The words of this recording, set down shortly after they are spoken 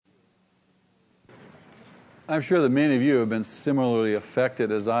I'm sure that many of you have been similarly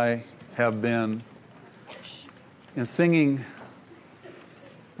affected as I have been in singing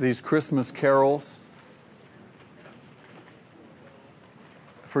these Christmas carols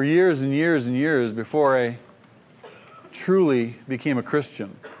for years and years and years before I truly became a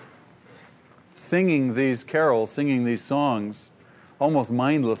Christian. Singing these carols, singing these songs almost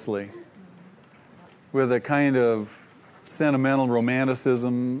mindlessly with a kind of sentimental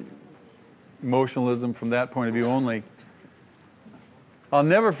romanticism, emotionalism from that point of view only. I'll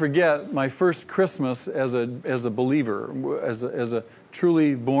never forget my first Christmas as a believer, as a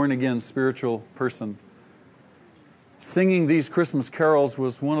truly born-again spiritual person. Singing these Christmas carols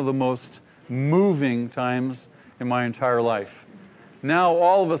was one of the most moving times in my entire life. Now,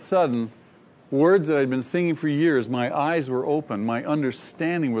 all of a sudden, words that I'd been singing for years, my eyes were open, my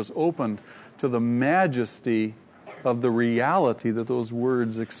understanding was opened to the majesty of the reality that those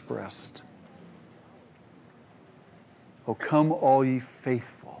words expressed. O come, all ye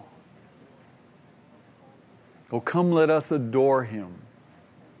faithful. O come, let us adore Him.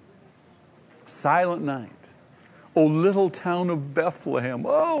 Silent night. O little town of Bethlehem.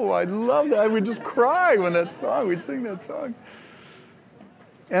 Oh, I love that. I would just cry when we'd sing that song.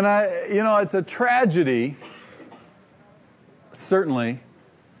 And it's a tragedy, certainly,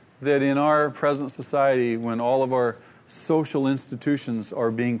 that in our present society, when all of our social institutions are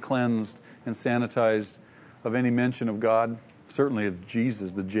being cleansed and sanitized of any mention of God, certainly of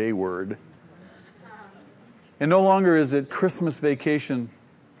Jesus, the J word. And no longer is it Christmas vacation.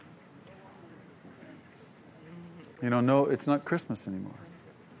 No, it's not Christmas anymore.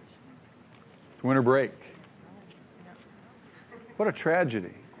 It's winter break. What a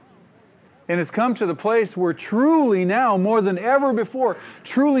tragedy. And it's come to the place where truly now, more than ever before,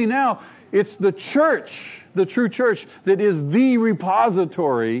 truly now, it's the church, the true church, that is the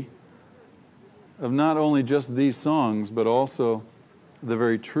repository of not only just these songs, but also the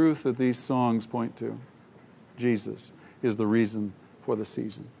very truth that these songs point to. Jesus is the reason for the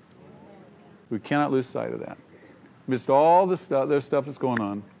season. We cannot lose sight of that. Amidst all the stuff, there's stuff that's going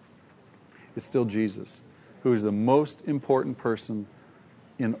on, it's still Jesus, who is the most important person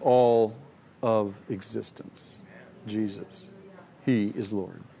in all of existence. Jesus. He is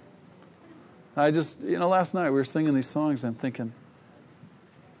Lord. I just, last night we were singing these songs and I'm thinking,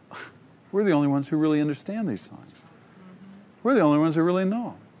 we're the only ones who really understand these songs. We're the only ones who really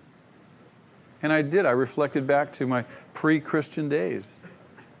know. And I reflected back to my pre-Christian days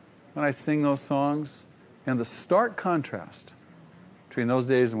when I sing those songs and the stark contrast between those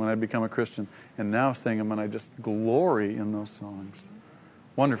days and when I become a Christian and now sing them, and I just glory in those songs.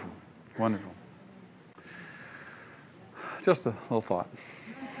 Wonderful, wonderful. Just a little thought.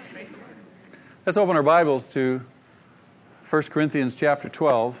 Let's open our Bibles to 1 Corinthians chapter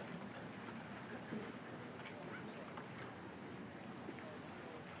 12.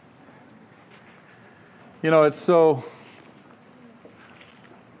 It's so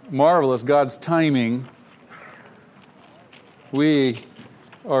marvelous, God's timing. We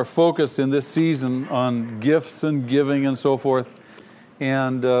are focused in this season on gifts and giving and so forth.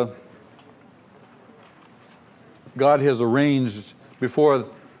 And God has arranged before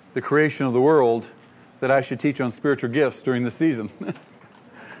the creation of the world that I should teach on spiritual gifts during the season.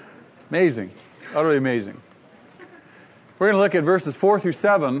 Amazing. Utterly amazing. We're going to look at verses 4 through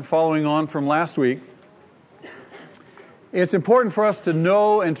 7, following on from last week. It's important for us to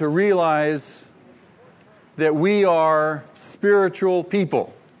know and to realize that we are spiritual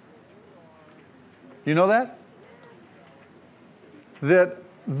people. You know that? That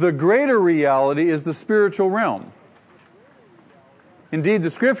the greater reality is the spiritual realm. Indeed, the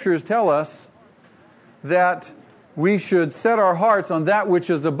Scriptures tell us that we should set our hearts on that which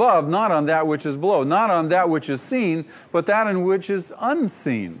is above, not on that which is below, not on that which is seen, but that in which is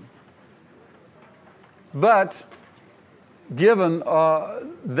unseen. But given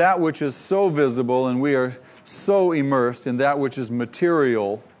that which is so visible and we are so immersed in that which is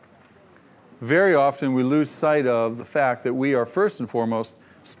material, very often we lose sight of the fact that we are first and foremost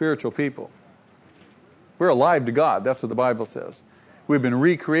spiritual people. We're alive to God. That's what the Bible says. We've been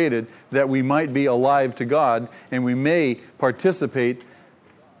recreated that we might be alive to God, and we may participate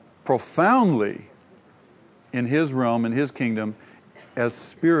profoundly in His realm, in His kingdom, as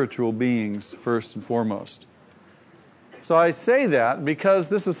spiritual beings first and foremost. So I say that because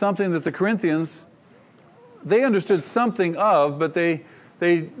this is something that the Corinthians, they understood something of, but they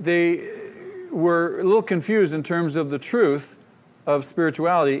were a little confused in terms of the truth of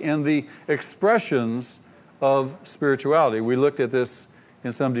spirituality and the expressions of spirituality. We looked at this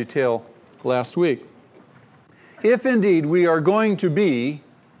in some detail last week. If indeed we are going to be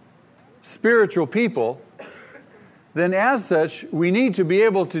spiritual people, then as such, we need to be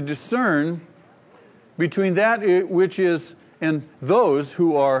able to discern between that which is, and those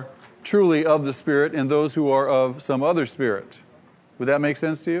who are truly of the Spirit and those who are of some other spirit. Would that make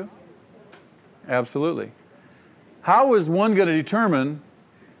sense to you? Absolutely. How is one going to determine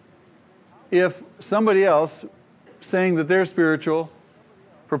if somebody else saying that they're spiritual,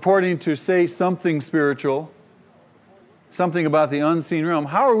 purporting to say something spiritual, something about the unseen realm,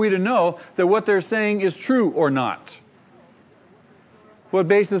 how are we to know that what they're saying is true or not? What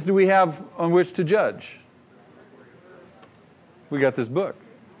basis do we have on which to judge? We got this book.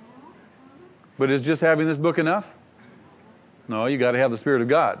 But is just having this book enough? No, you got to have the Spirit of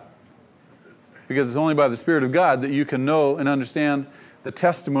God. Because it's only by the Spirit of God that you can know and understand the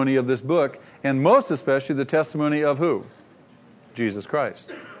testimony of this book, and most especially the testimony of who? Jesus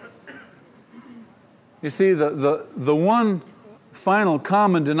Christ. You see, the one final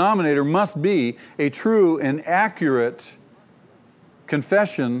common denominator must be a true and accurate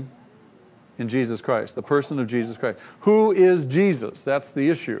confession in Jesus Christ, the person of Jesus Christ. Who is Jesus? That's the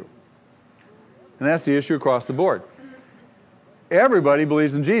issue. And that's the issue across the board. Everybody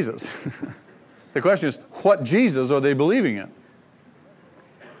believes in Jesus. The question is, what Jesus are they believing in?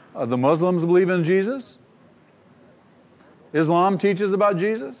 The Muslims believe in Jesus. Islam teaches about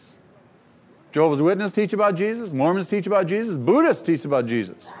Jesus. Jehovah's Witnesses teach about Jesus. Mormons teach about Jesus. Buddhists teach about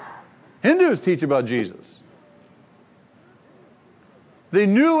Jesus. Hindus teach about Jesus. The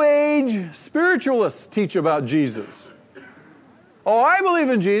New Age spiritualists teach about Jesus. Oh, I believe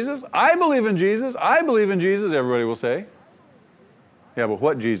in Jesus. I believe in Jesus. I believe in Jesus, everybody will say. Yeah, but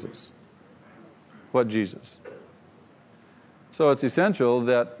what Jesus? What Jesus? So it's essential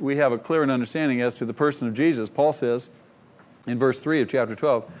that we have a clear understanding as to the person of Jesus. Paul says in verse 3 of chapter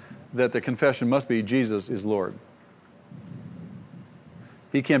 12 that the confession must be Jesus is Lord.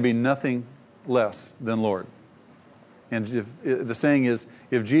 He can be nothing less than Lord. And the saying is,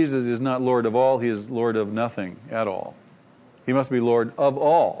 if Jesus is not Lord of all, he is Lord of nothing at all. He must be Lord of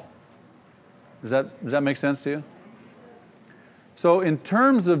all. Does that make sense to you? So in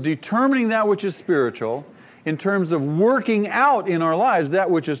terms of determining that which is spiritual, in terms of working out in our lives that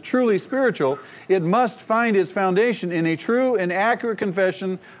which is truly spiritual, it must find its foundation in a true and accurate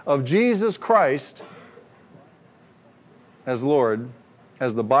confession of Jesus Christ as Lord,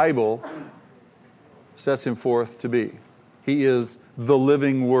 as the Bible sets him forth to be. He is the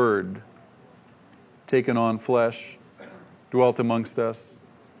living Word, taken on flesh, dwelt amongst us,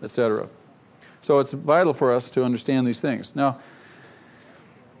 etc. So it's vital for us to understand these things. Now,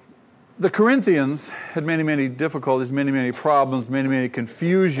 the Corinthians had many, many difficulties, many, many problems, many, many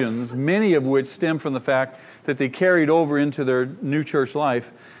confusions, many of which stem from the fact that they carried over into their new church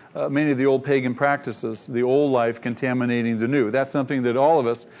life many of the old pagan practices, the old life contaminating the new. That's something that all of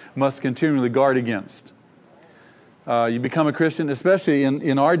us must continually guard against. You become a Christian, especially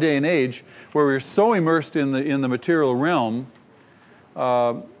in our day and age, where we're so immersed in the material realm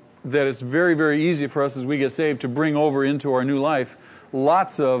that it's very, very easy for us as we get saved to bring over into our new life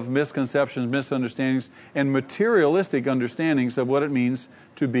lots of misconceptions, misunderstandings, and materialistic understandings of what it means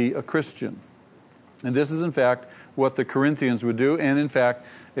to be a Christian. And this is, in fact, what the Corinthians would do, and in fact,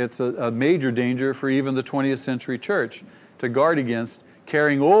 it's a major danger for even the 20th century church to guard against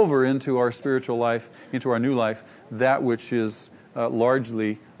carrying over into our spiritual life, into our new life, that which is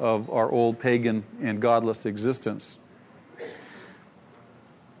largely of our old pagan and godless existence.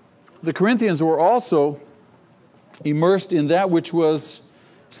 The Corinthians were also immersed in that which was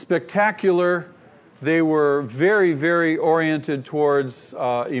spectacular. They were very, very oriented towards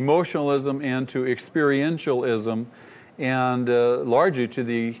emotionalism and to experientialism, and largely to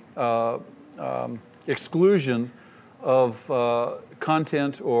the exclusion of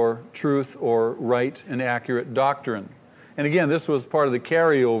content or truth or right and accurate doctrine. And again, this was part of the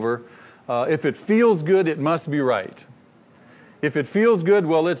carryover. If it feels good, it must be right. If it feels good,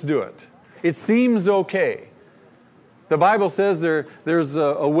 well, let's do it. It seems okay. The Bible says there's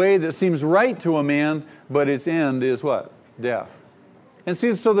a way that seems right to a man, but its end is what? Death. And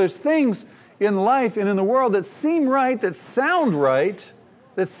see, so there's things in life and in the world that seem right, that sound right,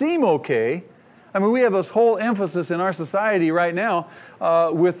 that seem okay. I mean, we have this whole emphasis in our society right now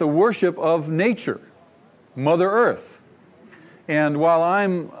with the worship of nature, Mother Earth. And while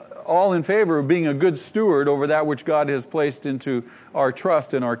I'm all in favor of being a good steward over that which God has placed into our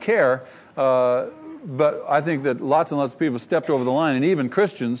trust and our care, but I think that lots and lots of people stepped over the line, and even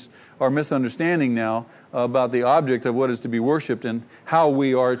Christians are misunderstanding now about the object of what is to be worshipped and how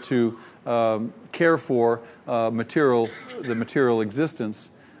we are to care for the material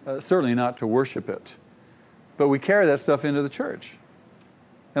existence, certainly not to worship it. But we carry that stuff into the church.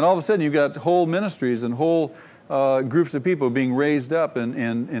 And all of a sudden you've got whole ministries and whole groups of people being raised up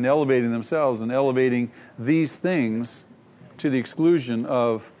and elevating themselves and elevating these things to the exclusion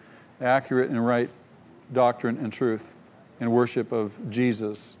of accurate and right doctrine and truth and worship of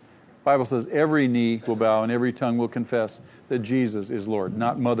Jesus. The Bible says every knee will bow and every tongue will confess that Jesus is Lord,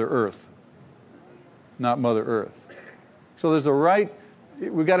 not Mother Earth. Not Mother Earth. So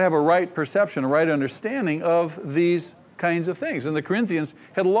we've got to have a right perception, a right understanding of these kinds of things. And the Corinthians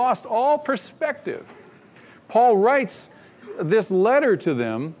had lost all perspective. Paul writes this letter to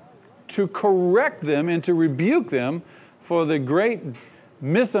them to correct them and to rebuke them for the great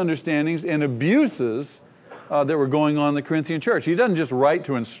misunderstandings and abuses that were going on in the Corinthian church. He doesn't just write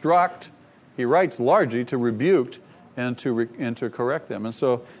to instruct. He writes largely to rebuke and to correct them. And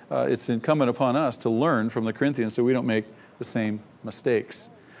so it's incumbent upon us to learn from the Corinthians so we don't make the same mistakes.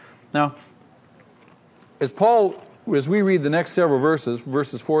 Now, as we read the next several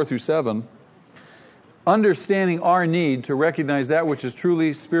verses 4 through 7, understanding our need to recognize that which is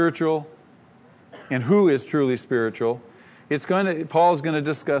truly spiritual and who is truly spiritual, Paul is going to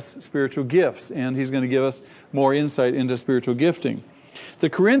discuss spiritual gifts, and he's going to give us more insight into spiritual gifting. The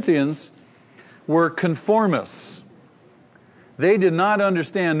Corinthians were conformists. They did not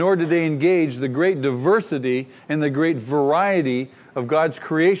understand, nor did they engage the great diversity and the great variety of God's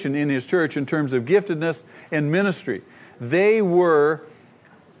creation in His church in terms of giftedness and ministry. They were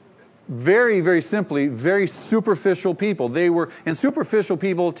very, very simply, very superficial people. And superficial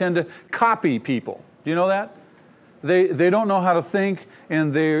people tend to copy people. Do you know that? They don't know how to think,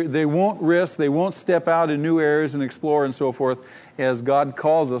 and they won't risk, they won't step out in new areas and explore and so forth, as God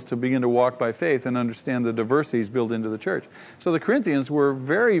calls us to begin to walk by faith and understand the diversities built into the church. So the Corinthians were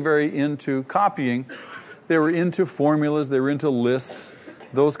very, very into copying. They were into formulas, they were into lists,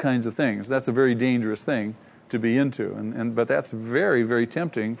 those kinds of things. That's a very dangerous thing to be into, but that's very, very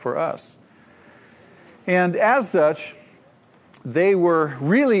tempting for us. And as such, they were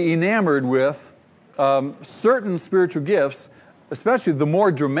really enamored with certain spiritual gifts, especially the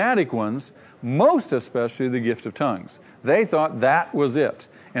more dramatic ones, most especially the gift of tongues. They thought that was it.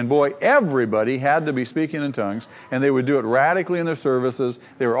 And boy, everybody had to be speaking in tongues, and they would do it radically in their services.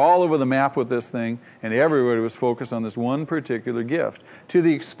 They were all over the map with this thing, and everybody was focused on this one particular gift, to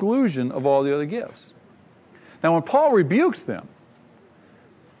the exclusion of all the other gifts. Now, when Paul rebukes them,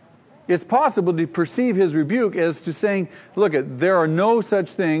 it's possible to perceive his rebuke as to saying, look, there are no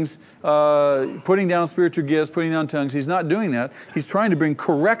such things, putting down spiritual gifts, putting down tongues. He's not doing that. He's trying to bring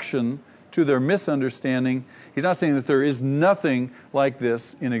correction to their misunderstanding. He's not saying that there is nothing like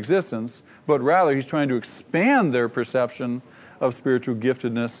this in existence, but rather he's trying to expand their perception of spiritual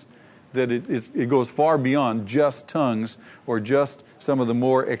giftedness, that it goes far beyond just tongues or just some of the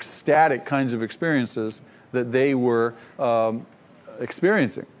more ecstatic kinds of experiences that they were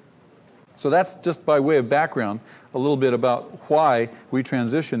experiencing. So that's just by way of background, a little bit about why we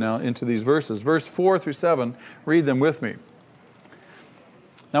transition now into these verses. Verse 4 through 7, read them with me.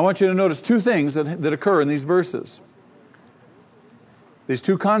 Now I want you to notice two things that occur in these verses. These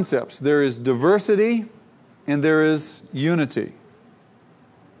two concepts. There is diversity and there is unity.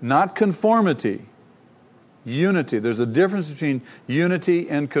 Not conformity. Unity. There's a difference between unity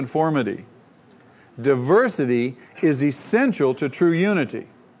and conformity. Diversity is essential to true unity.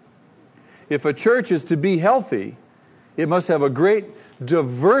 If a church is to be healthy, it must have a great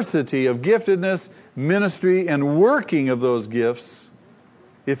diversity of giftedness, ministry, and working of those gifts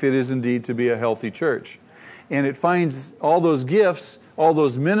if it is indeed to be a healthy church. And it finds all those gifts, all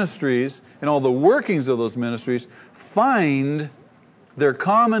those ministries, and all the workings of those ministries find their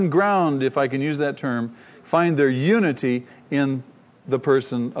common ground, if I can use that term, find their unity in the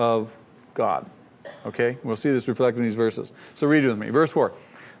person of God. Okay? We'll see this reflected in these verses. So read it with me. Verse 4.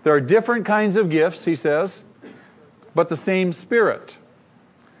 There are different kinds of gifts, he says, but the same Spirit.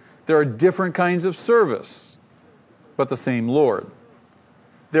 There are different kinds of service, but the same Lord.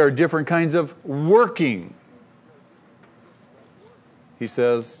 There are different kinds of working, he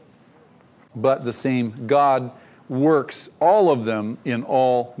says, but the same God works all of them in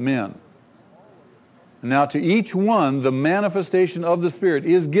all men. Now to each one, the manifestation of the Spirit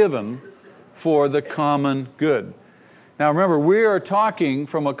is given for the common good. Now remember, we are talking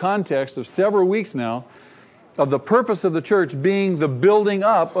from a context of several weeks now of the purpose of the church being the building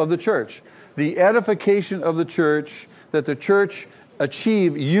up of the church, the edification of the church, that the church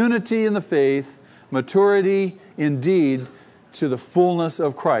achieve unity in the faith, maturity indeed to the fullness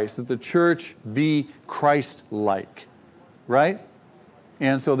of Christ, that the church be Christ-like, right?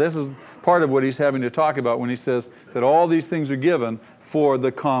 And so this is part of what he's having to talk about when he says that all these things are given for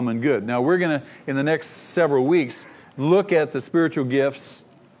the common good. Now we're going to, in the next several weeks, look at the spiritual gifts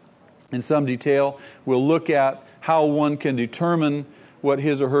in some detail. We'll look at how one can determine what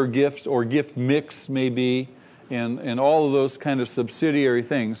his or her gift or gift mix may be, and all of those kind of subsidiary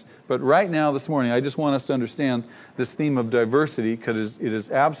things. But right now, this morning, I just want us to understand this theme of diversity, because it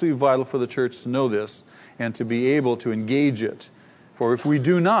is absolutely vital for the church to know this and to be able to engage it. For if we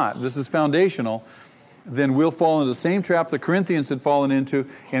do not, this is foundational, then we'll fall into the same trap the Corinthians had fallen into,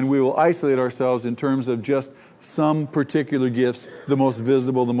 and we will isolate ourselves in terms of just some particular gifts, the most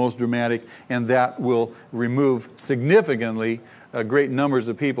visible, the most dramatic, and that will remove significantly great numbers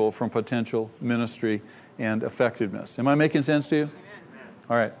of people from potential ministry and effectiveness. Am I making sense to you?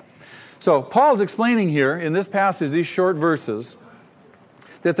 All right. So Paul's explaining here in this passage, these short verses,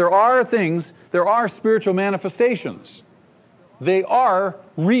 that there are spiritual manifestations. They are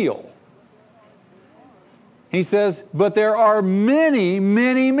real. He says, but there are many,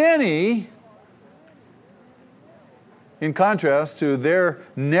 many, many, in contrast to their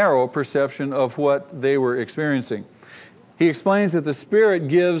narrow perception of what they were experiencing. He explains that the Spirit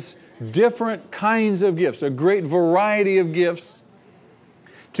gives different kinds of gifts, a great variety of gifts,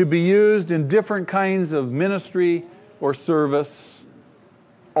 to be used in different kinds of ministry or service,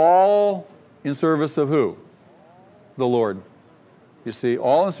 all in service of who? The Lord. You see,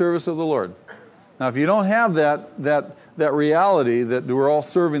 all in service of the Lord. Now, if you don't have that reality that we're all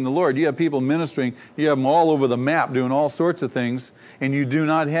serving the Lord, you have people ministering, you have them all over the map doing all sorts of things, and you do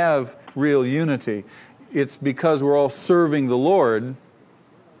not have real unity. It's because we're all serving the Lord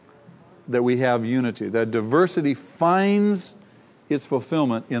that we have unity. That diversity finds its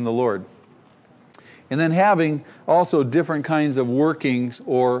fulfillment in the Lord. And then having also different kinds of workings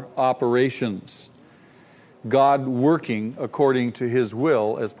or operations. God working according to His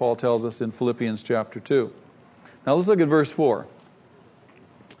will, as Paul tells us in Philippians chapter 2. Now let's look at verse 4.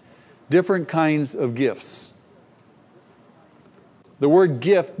 Different kinds of gifts. The word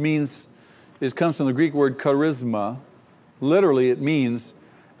gift comes from the Greek word charisma. Literally it means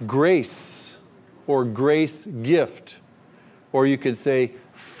grace or grace gift. Or you could say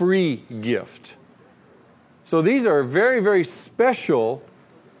free gift. So these are very, very special,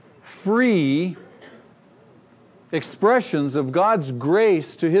 free expressions of God's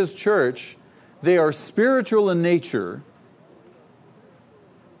grace to His church. They are spiritual in nature,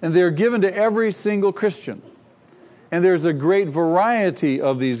 and they are given to every single Christian. And there's a great variety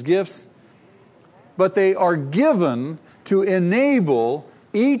of these gifts, but they are given to enable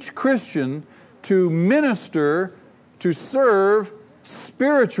each Christian to minister, to serve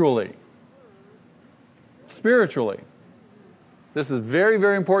spiritually. Spiritually. This is very,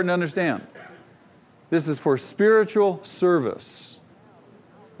 very important to understand. This is for spiritual service.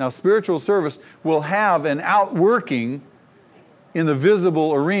 Now, spiritual service will have an outworking in the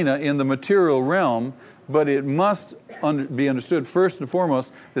visible arena, in the material realm, but it must be understood first and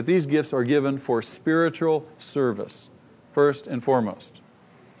foremost that these gifts are given for spiritual service, first and foremost.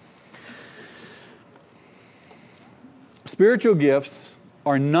 Spiritual gifts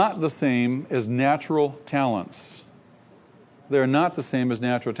are not the same as natural talents. They're not the same as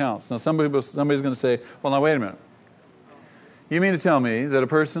natural talents. Now, somebody's going to say, well, now, wait a minute. You mean to tell me that a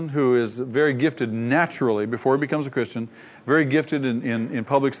person who is very gifted naturally before he becomes a Christian, very gifted in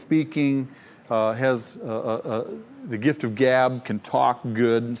public speaking, has the gift of gab, can talk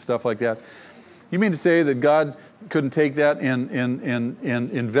good and stuff like that, you mean to say that God couldn't take that and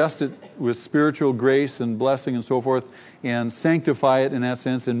invest it with spiritual grace and blessing and so forth and sanctify it in that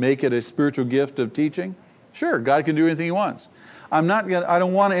sense and make it a spiritual gift of teaching? Sure, God can do anything He wants. I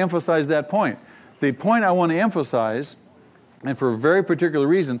don't want to emphasize that point. The point I want to emphasize, and for a very particular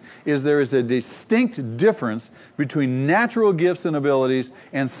reason, is there is a distinct difference between natural gifts and abilities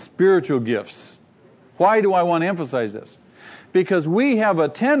and spiritual gifts. Why do I want to emphasize this? Because we have a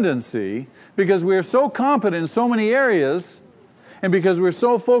tendency, because we are so competent in so many areas, and because we're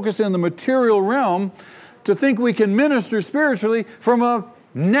so focused in the material realm, to think we can minister spiritually from a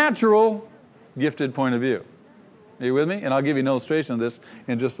natural, gifted point of view. Are you with me? And I'll give you an illustration of this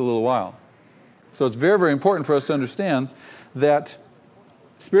in just a little while. So it's very, very important for us to understand that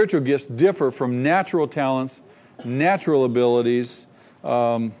spiritual gifts differ from natural talents, natural abilities,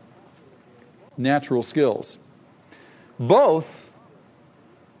 natural skills. Both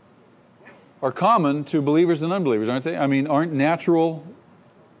are common to believers and unbelievers, aren't they? I mean, aren't natural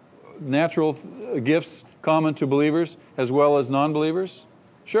gifts common to believers as well as non-believers?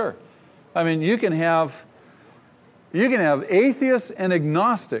 Sure. I mean, you can have atheists and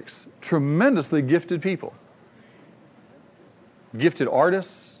agnostics, tremendously gifted people. Gifted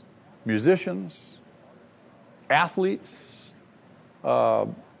artists, musicians, athletes,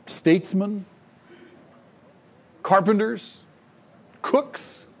 statesmen, carpenters,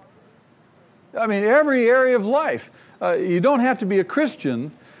 cooks, I mean, every area of life. You don't have to be a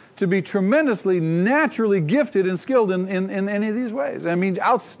Christian to be tremendously naturally gifted and skilled in any of these ways. I mean,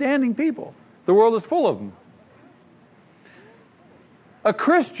 outstanding people. The world is full of them. A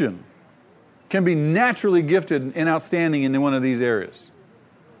Christian can be naturally gifted and outstanding in one of these areas.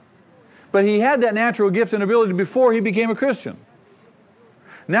 But he had that natural gift and ability before he became a Christian.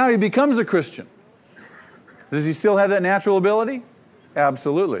 Now he becomes a Christian. Does he still have that natural ability?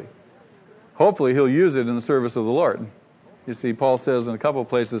 Absolutely. Hopefully he'll use it in the service of the Lord. You see, Paul says in a couple of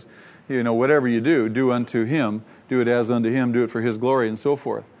places, whatever you do, do unto him, do it as unto him, do it for his glory, and so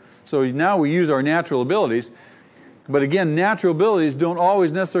forth. So now we use our natural abilities. But again, natural abilities don't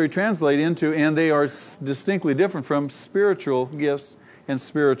always necessarily translate into, and they are distinctly different from spiritual gifts and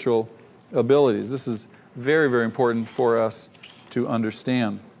spiritual abilities. This is very, very important for us to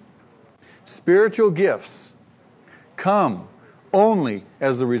understand. Spiritual gifts come only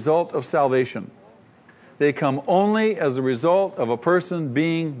as the result of salvation. They come only as a result of a person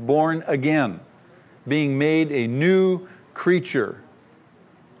being born again, being made a new creature,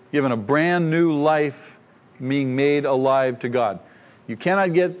 given a brand new life, being made alive to God. You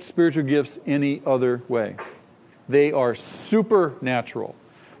cannot get spiritual gifts any other way. They are supernatural.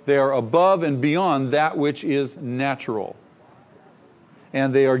 They are above and beyond that which is natural.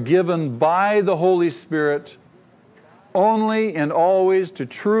 And they are given by the Holy Spirit only and always to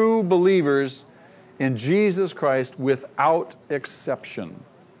true believers in Jesus Christ without exception.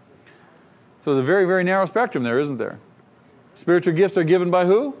 So there's a very, very narrow spectrum there, isn't there? Spiritual gifts are given by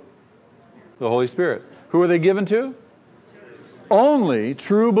who? The Holy Spirit. Who are they given to? Only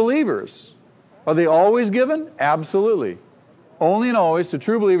true believers. Are they always given? Absolutely. Only and always to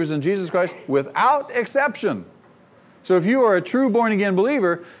true believers in Jesus Christ without exception. So if you are a true born-again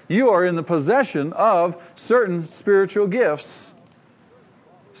believer, you are in the possession of certain spiritual gifts.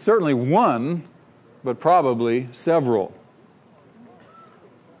 Certainly one, but probably several.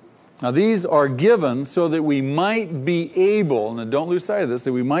 Now these are given so that we might be able, and don't lose sight of this,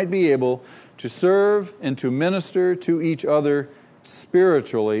 that we might be able to serve and to minister to each other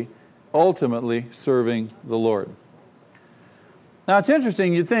spiritually, ultimately serving the Lord. Now it's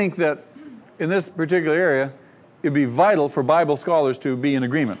interesting, you'd think that in this particular area, it'd be vital for Bible scholars to be in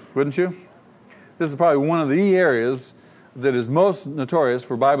agreement, wouldn't you? This is probably one of the areas that is most notorious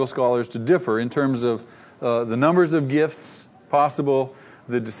for Bible scholars to differ in terms of the numbers of gifts possible,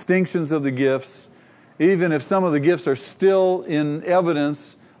 the distinctions of the gifts, even if some of the gifts are still in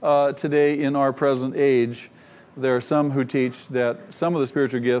evidence today in our present age. There are some who teach that some of the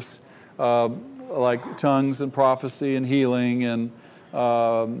spiritual gifts, like tongues and prophecy and healing and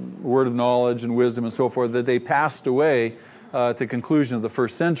word of knowledge and wisdom and so forth, that they passed away at the conclusion of the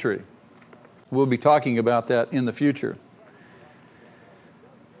first century. We'll be talking about that in the future.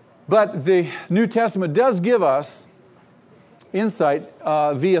 But the New Testament does give us insight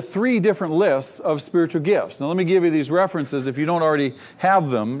via 3 different lists of spiritual gifts. Now let me give you these references. If you don't already have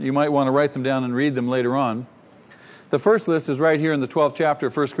them, you might want to write them down and read them later on. The first list is right here in the 12th chapter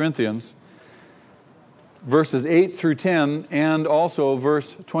of 1 Corinthians, verses 8 through 10, and also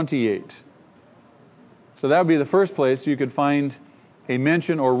verse 28. So that would be the first place you could find a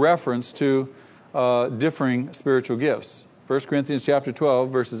mention or reference to differing spiritual gifts. 1 Corinthians chapter 12,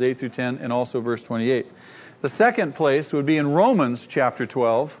 verses 8 through 10, and also verse 28. The second place would be in Romans chapter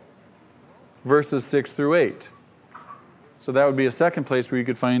 12, verses 6 through 8. So that would be a second place where you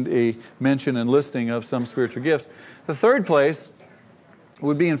could find a mention and listing of some spiritual gifts. The third place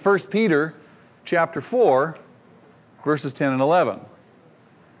would be in 1 Peter chapter 4, verses 10 and 11.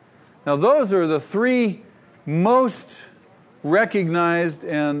 Now those are the 3 most recognized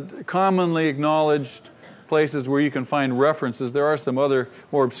and commonly acknowledged places where you can find references. There are some other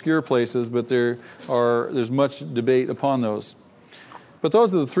more obscure places, but there's much debate upon those. But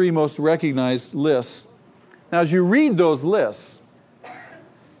those are the 3 most recognized lists. Now as you read those lists,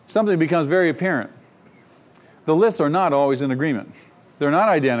 something becomes very apparent. The lists are not always in agreement. They're not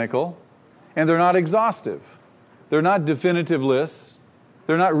identical, and they're not exhaustive. They're not definitive lists.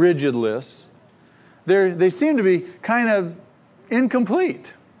 They're not rigid lists. They seem to be kind of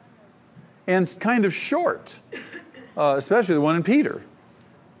incomplete and kind of short, especially the one in Peter.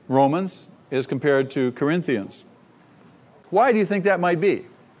 Romans is compared to Corinthians. Why do you think that might be?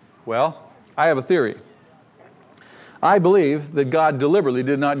 Well, I have a theory. I believe that God deliberately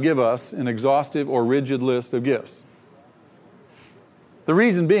did not give us an exhaustive or rigid list of gifts. The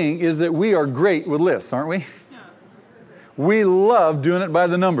reason being is that we are great with lists, aren't we? We love doing it by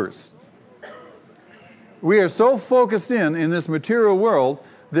the numbers. We are so focused in this material world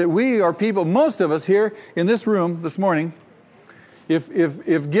that we are people, most of us here in this room this morning,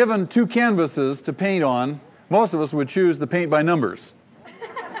 if given 2 canvases to paint on, most of us would choose the paint by numbers.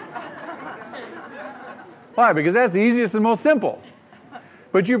 Why? Because that's the easiest and most simple.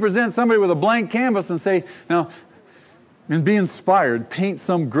 But you present somebody with a blank canvas and say, now, and be inspired, paint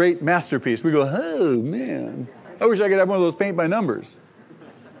some great masterpiece. We go, oh, man, I wish I could have one of those paint by numbers.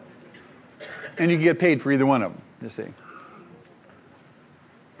 And you can get paid for either one of them, you see.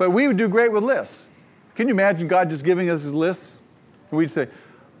 But we would do great with lists. Can you imagine God just giving us his lists? And we'd say,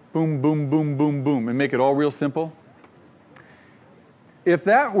 boom, boom, boom, boom, boom, and make it all real simple. If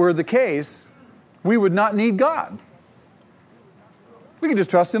that were the case, we would not need God. We can just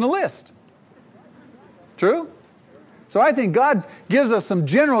trust in a list. True? So I think God gives us some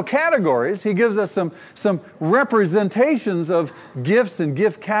general categories. He gives us some representations of gifts and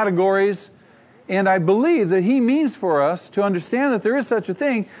gift categories. And I believe that he means for us to understand that there is such a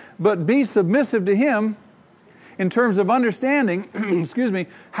thing, but be submissive to him in terms of understanding, excuse me,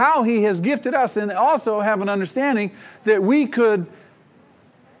 how he has gifted us, and also have an understanding that we could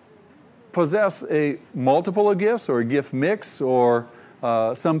possess a multiple of gifts or a gift mix or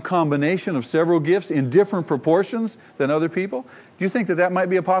some combination of several gifts in different proportions than other people. Do you think that that might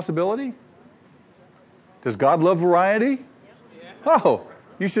be a possibility? Does God love variety? Oh,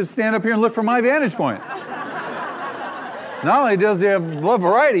 you should stand up here and look from my vantage point. Not only does he love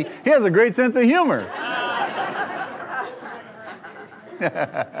variety, he has a great sense of humor.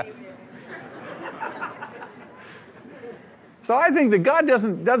 So I think that God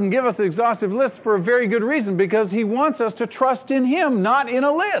doesn't give us an exhaustive list for a very good reason, because he wants us to trust in him, not in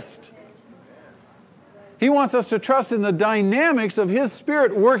a list. He wants us to trust in the dynamics of his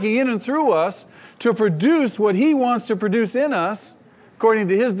Spirit working in and through us to produce what he wants to produce in us according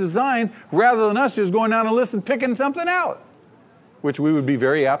to his design, rather than us just going down a list and picking something out, which we would be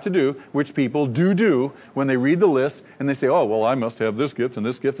very apt to do, which people do when they read the list and they say, oh, well, I must have this gift, and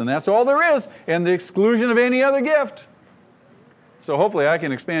that's all there is, and the exclusion of any other gift. So hopefully I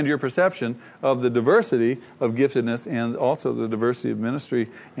can expand your perception of the diversity of giftedness, and also the diversity of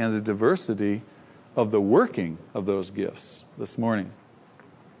ministry, and the diversity of the working of those gifts this morning.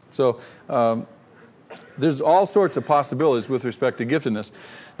 So there's all sorts of possibilities with respect to giftedness.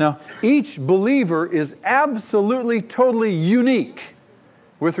 Now, each believer is absolutely, totally unique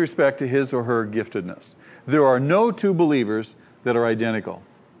with respect to his or her giftedness. There are no 2 believers that are identical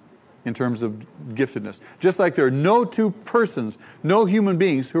in terms of giftedness. Just like there are no 2 persons, no human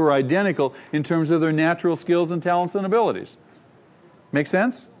beings who are identical in terms of their natural skills and talents and abilities. Make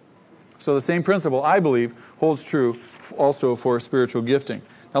sense? So the same principle, I believe, holds true also for spiritual gifting.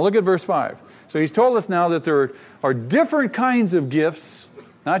 Now look at verse 5. So he's told us now that there are different kinds of gifts,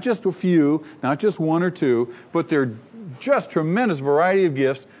 not just a few, not just 1 or 2, but there are just tremendous variety of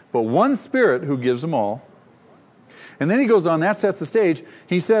gifts, but one Spirit who gives them all. And then he goes on, that sets the stage.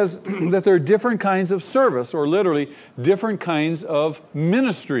 He says that there are different kinds of service, or literally different kinds of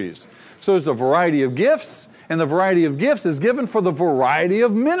ministries. So there's a variety of gifts, and the variety of gifts is given for the variety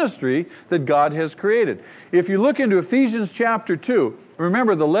of ministry that God has created. If you look into Ephesians chapter 2,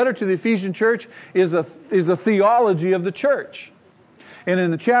 remember the letter to the Ephesian church is a theology of the church. And in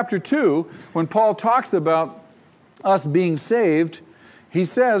the chapter 2, when Paul talks about us being saved, he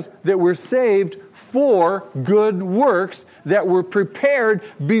says that we're saved for good works that were prepared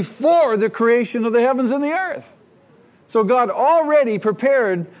before the creation of the heavens and the earth. So God already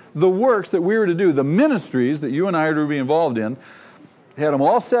prepared the works that we were to do, the ministries that you and I are to be involved in, had them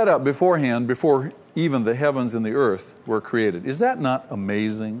all set up beforehand, before even the heavens and the earth were created. Is that not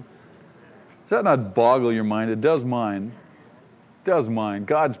amazing? Does that not boggle your mind? It does mine. It does mine.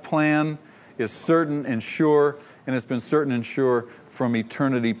 God's plan is certain and sure, and it's been certain and sure from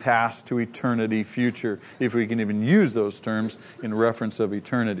eternity past to eternity future, if we can even use those terms in reference of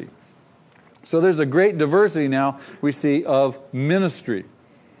eternity. So there's a great diversity now, we see, of ministry.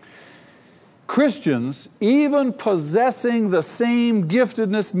 Christians, even possessing the same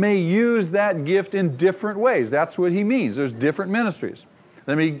giftedness, may use that gift in different ways. That's what he means. There's different ministries.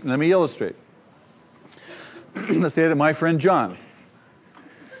 Let me illustrate. Let's say that my friend John,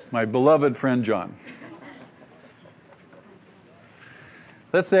 my beloved friend John.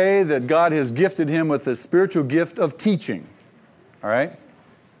 Let's say that God has gifted him with the spiritual gift of teaching. All right?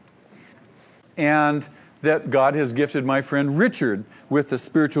 And that God has gifted my friend Richard with the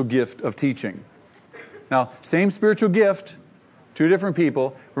spiritual gift of teaching. Now, same spiritual gift, 2 different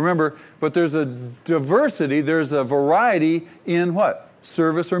people. Remember, but there's a diversity, there's a variety in what?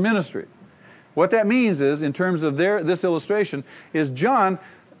 Service or ministry. What that means is, in terms of this illustration, is John,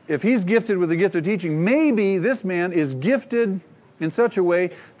 if he's gifted with the gift of teaching, maybe this man is gifted in such a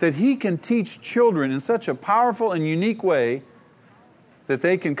way that he can teach children in such a powerful and unique way that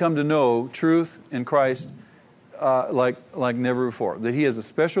they can come to know truth in Christ like never before. That he has a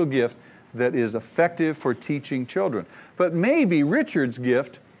special gift that is effective for teaching children. But maybe Richard's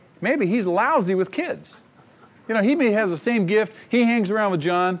gift, maybe he's lousy with kids. You know, he may have the same gift. He hangs around with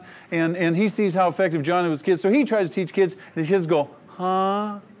John, and he sees how effective John is with kids. So he tries to teach kids, and the kids go,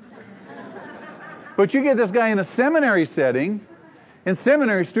 huh? But you get this guy in a seminary setting, and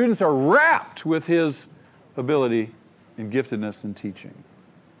seminary students are rapt with his ability and giftedness in teaching.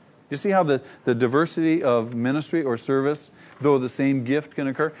 You see how the diversity of ministry or service, though the same gift can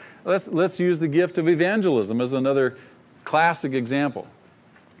occur? Let's use the gift of evangelism as another classic example,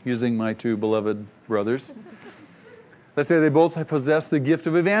 using my two beloved brothers. Let's say they both possess the gift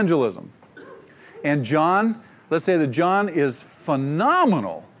of evangelism. And John, let's say that John is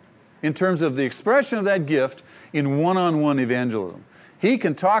phenomenal in terms of the expression of that gift in one-on-one evangelism. He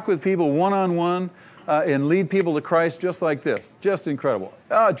can talk with people one-on-one and lead people to Christ just like this. Just incredible.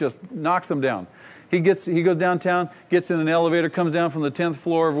 Just knocks them down. He goes downtown, gets in an elevator, comes down from the 10th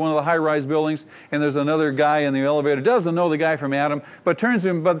floor of one of the high-rise buildings, and there's another guy in the elevator, doesn't know the guy from Adam, but turns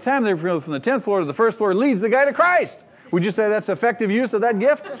him, by the time they're from the 10th floor to the first floor, leads the guy to Christ. Would you say that's effective use of that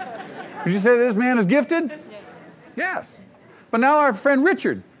gift? Would you say that this man is gifted? Yes. But now our friend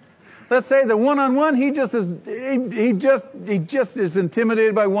Richard, let's say that one-on-one, he just is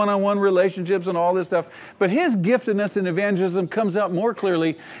intimidated by one-on-one relationships and all this stuff. But his giftedness in evangelism comes out more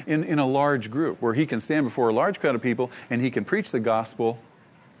clearly in a large group, where he can stand before a large crowd of people and he can preach the gospel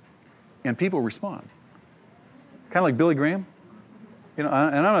and people respond. Kind of like Billy Graham. You know,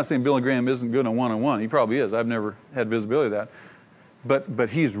 and I'm not saying Billy Graham isn't good on one-on-one. He probably is. I've never had visibility of that.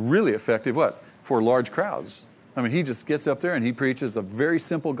 But he's really effective, for large crowds. I mean, he just gets up there and he preaches a very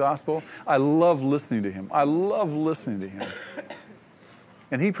simple gospel. I love listening to him.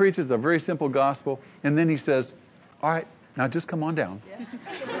 And he preaches a very simple gospel, and then he says, all right, now just come on down. Yeah.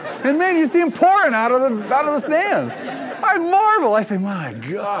 And man, you see him pouring out of the stands. I marvel. I say, my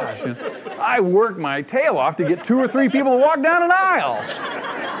gosh. And I work my tail off to get 2 or 3 people to walk down an aisle.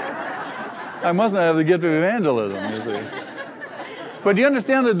 I must not have the gift of evangelism, you see. But do you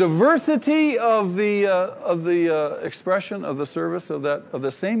understand the diversity of the expression of the service of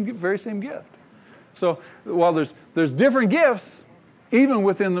the very same gift? So while there's different gifts, even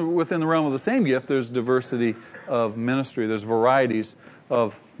within the realm of the same gift, there's diversity of ministry. There's varieties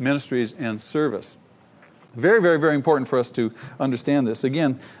of ministries and service. Very, very, very important for us to understand this.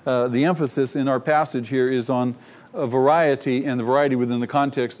 Again, the emphasis in our passage here is on a variety, and the variety within the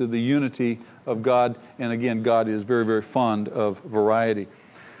context of the unity of God. And again, God is very, very fond of variety.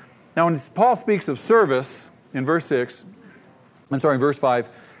 Now, when Paul speaks of service in verse 5,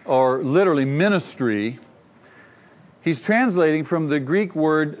 or literally ministry, he's translating from the Greek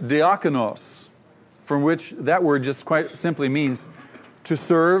word diakonos, from which that word just quite simply means to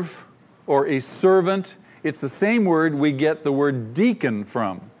serve or a servant. It's the same word we get the word deacon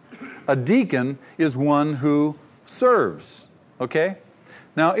from. A deacon is one who serves. Okay?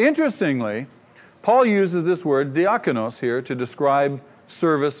 Now, interestingly, Paul uses this word diakonos here to describe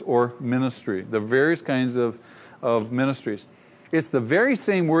service or ministry, the various kinds of ministries. It's the very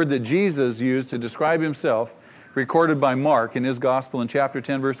same word that Jesus used to describe himself, recorded by Mark in his gospel in chapter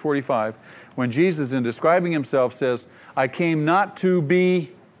 10, verse 45, when Jesus, in describing himself, says, I came not to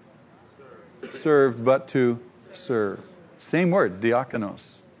be served, but to serve. Same word,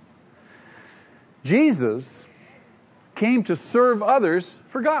 diakonos. Jesus came to serve others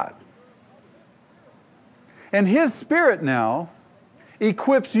for God. And his Spirit now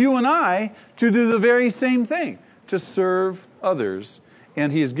equips you and I to do the very same thing, to serve others.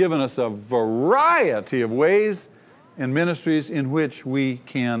 And he's given us a variety of ways and ministries in which we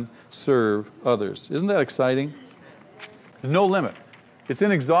can serve others. Isn't that exciting? There's no limit. It's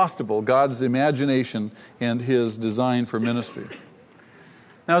inexhaustible, God's imagination and his design for ministry.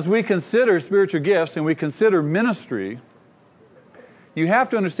 Now, as we consider spiritual gifts and we consider ministry, you have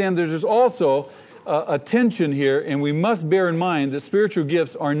to understand that there's also a tension here, and we must bear in mind that spiritual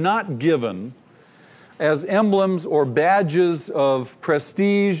gifts are not given as emblems or badges of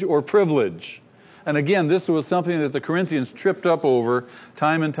prestige or privilege. And again, this was something that the Corinthians tripped up over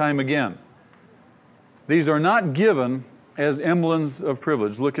time and time again. These are not given as emblems of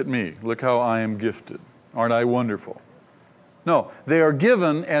privilege. Look at me. Look how I am gifted. Aren't I wonderful? No, they are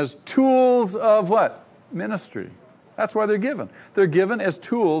given as tools of what? Ministry. That's why they're given. They're given as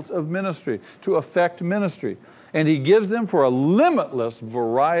tools of ministry, to effect ministry. And he gives them for a limitless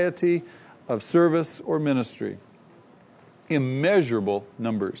variety of service or ministry. Immeasurable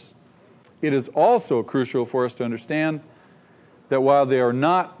numbers. It is also crucial for us to understand that while they are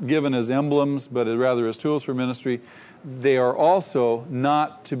not given as emblems, but rather as tools for ministry, they are also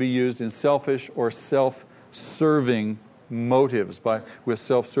not to be used in selfish or self-serving motives, with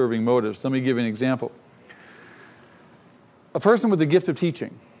self-serving motives. Let me give you an example. A person with the gift of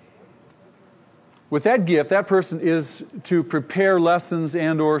teaching. With that gift, that person is to prepare lessons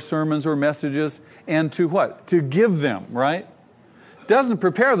and or sermons or messages and to what? To give them, right? Doesn't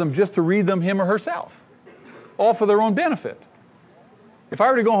prepare them just to read them him or herself. All for their own benefit. If I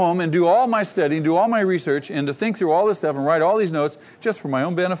were to go home and do all my studying, do all my research, and to think through all this stuff and write all these notes just for my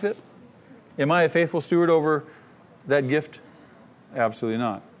own benefit, am I a faithful steward over that gift? Absolutely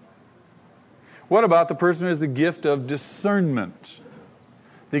not. What about the person who has the gift of discernment?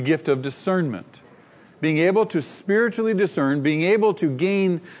 The gift of discernment. Being able to spiritually discern, being able to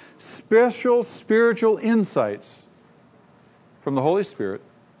gain special spiritual insights from the Holy Spirit.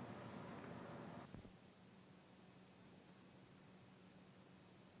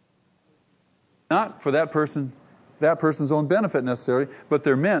 Not for that person's own benefit necessarily, but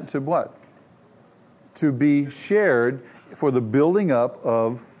they're meant to what? To be shared for the building up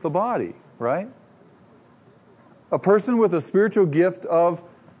of the body, right? A person with a spiritual gift of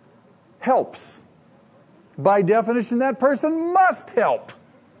helps. By definition, that person must help.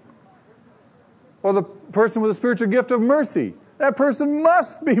 Or the person with a spiritual gift of mercy. That person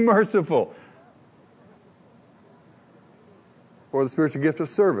must be merciful. Or the spiritual gift of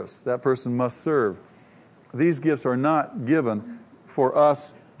service. That person must serve. These gifts are not given for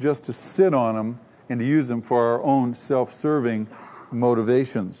us just to sit on them and to use them for our own self-serving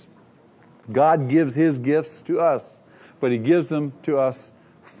motivations. God gives His gifts to us, but He gives them to us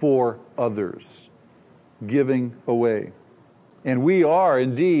for others. Giving away. And we are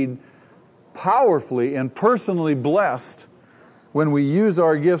indeed powerfully and personally blessed when we use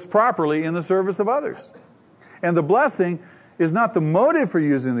our gifts properly in the service of others. And the blessing is not the motive for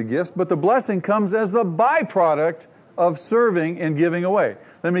using the gifts, but the blessing comes as the byproduct of serving and giving away.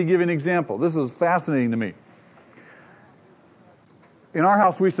 Let me give you an example. This was fascinating to me. In our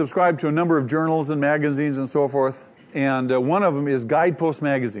house, we subscribe to a number of journals and magazines and so forth, and one of them is Guidepost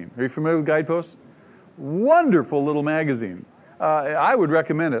Magazine. Are you familiar with Guidepost? Wonderful little magazine. I would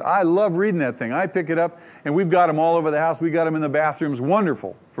recommend it. I love reading that thing. I pick it up, and we've got them all over the house. We got them in the bathrooms.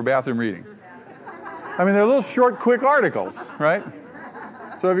 Wonderful for bathroom reading. I mean, they're little short, quick articles, right?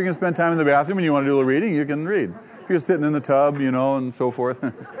 So if you can spend time in the bathroom and you want to do a little reading, you can read. If you're sitting in the tub, and so forth.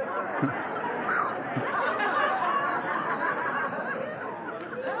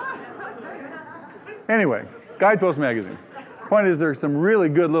 Anyway, Guidepost Magazine. Point is, there's some really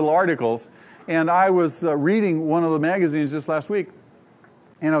good little articles. And I was reading one of the magazines just last week,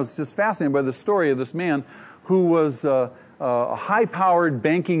 and I was just fascinated by the story of this man who was a high-powered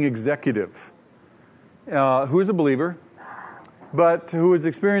banking executive who is a believer, but who was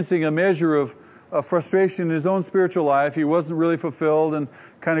experiencing a measure of frustration in his own spiritual life. He wasn't really fulfilled and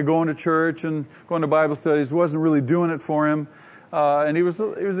kind of going to church and going to Bible studies wasn't really doing it for him. And he was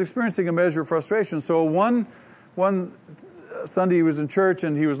experiencing a measure of frustration. So one Sunday he was in church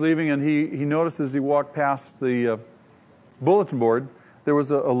and he was leaving, and he noticed as he walked past the bulletin board, there was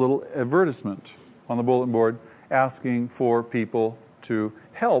a little advertisement on the bulletin board asking for people to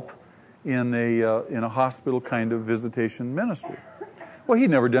help in a hospital kind of visitation ministry. Well, he'd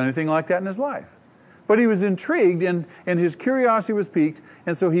never done anything like that in his life. But he was intrigued, and his curiosity was piqued,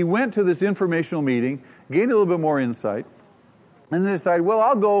 and so he went to this informational meeting, gained a little bit more insight, and then decided, well,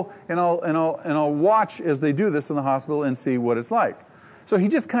 I'll go and I'll watch as they do this in the hospital and see what it's like. So he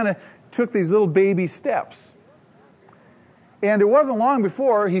just kind of took these little baby steps. And it wasn't long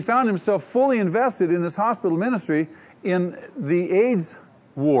before he found himself fully invested in this hospital ministry in the AIDS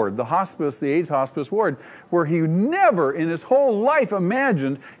ward, the AIDS hospice ward, where he never in his whole life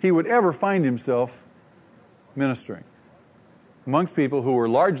imagined he would ever find himself ministering amongst people who were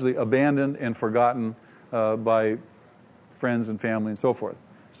largely abandoned and forgotten by friends and family and so forth.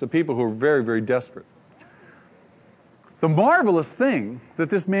 So people who were very, very desperate. The marvelous thing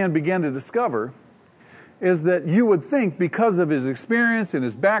that this man began to discover is that you would think, because of his experience and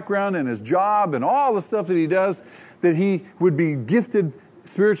his background and his job and all the stuff that he does, that he would be gifted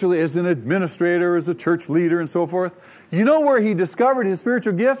spiritually as an administrator, as a church leader and so forth. You know where he discovered his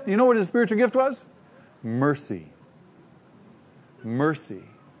spiritual gift? You know what his spiritual gift was? Mercy. Mercy.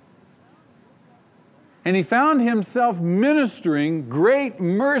 And he found himself ministering great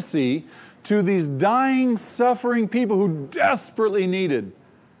mercy to these dying, suffering people who desperately needed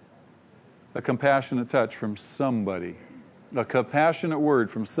a compassionate touch from somebody, a compassionate word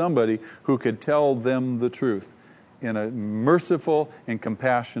from somebody who could tell them the truth in a merciful and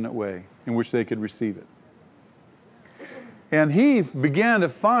compassionate way in which they could receive it. And he began to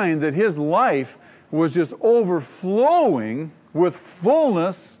find that his life was just overflowing with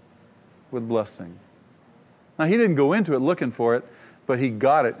fullness, with blessing. Now, he didn't go into it looking for it, but he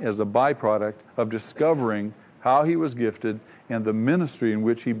got it as a byproduct of discovering how he was gifted and the ministry in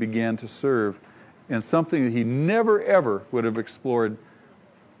which he began to serve, and something that he never, ever would have explored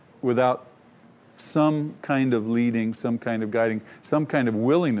without some kind of leading, some kind of guiding, some kind of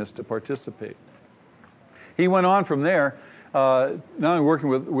willingness to participate. He went on from there, not only working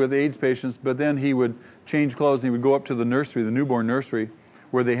with AIDS patients, but then he would change clothes and he would go up to the nursery, the newborn nursery,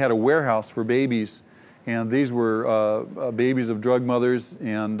 where they had a warehouse for babies. And these were babies of drug mothers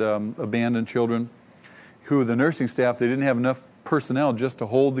and abandoned children who the nursing staff, they didn't have enough personnel just to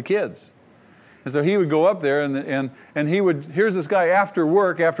hold the kids. And so he would go up there and he would, here's this guy after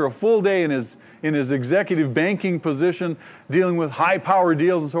work, after a full day in his executive banking position, dealing with high power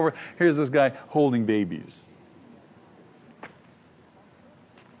deals and so forth, here's this guy holding babies.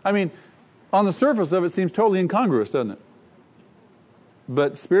 I mean, on the surface of it, seems totally incongruous, doesn't it?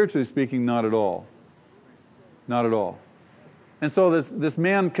 But spiritually speaking, not at all. Not at all. And so this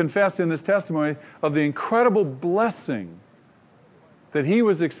man confessed in this testimony of the incredible blessing that he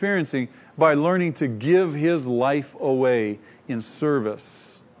was experiencing by learning to give his life away in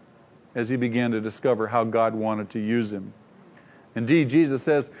service as he began to discover how God wanted to use him. Indeed, Jesus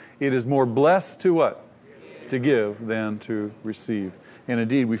says, it is more blessed to what? To give than to receive. And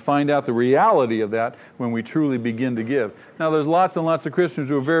indeed, we find out the reality of that when we truly begin to give. Now, there's lots and lots of Christians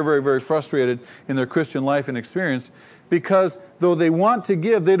who are very, very, very frustrated in their Christian life and experience because though they want to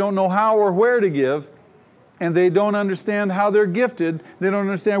give, they don't know how or where to give, and they don't understand how they're gifted. They don't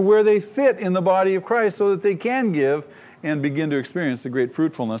understand where they fit in the body of Christ so that they can give and begin to experience the great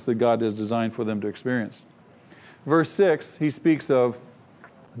fruitfulness that God has designed for them to experience. Verse 6, he speaks of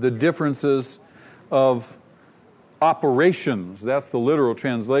the differences of operations. That's the literal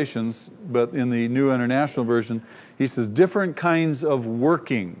translations, but in the New International Version, he says different kinds of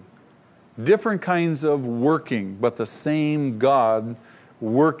working. Different kinds of working, but the same God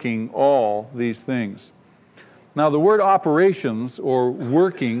working all these things. Now, the word operations, or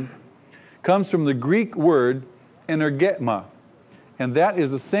working, comes from the Greek word energetma, and that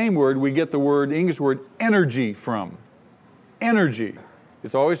is the same word we get the English word energy from. Energy.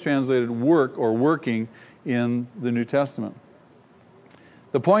 It's always translated work or working in the New Testament.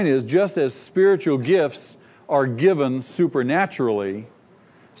 The point is, just as spiritual gifts are given supernaturally,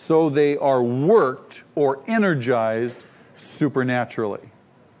 so they are worked or energized supernaturally.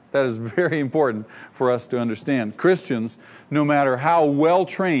 That is very important for us to understand. Christians, no matter how well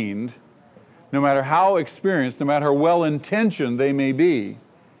trained, no matter how experienced, no matter how well intentioned they may be,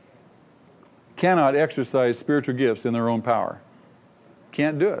 cannot exercise spiritual gifts in their own power.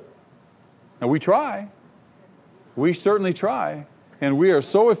 Can't do it. Now, we try. We certainly try. And we are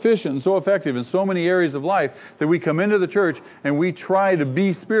so efficient and so effective in so many areas of life that we come into the church and we try to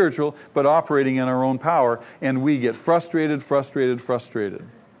be spiritual, but operating in our own power, and we get frustrated.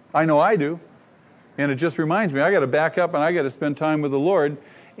 I know I do. And it just reminds me, I got to back up and I got to spend time with the Lord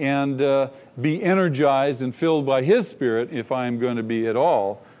and be energized and filled by His Spirit if I'm going to be at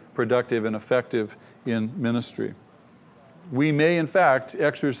all productive and effective in ministry. We may, in fact,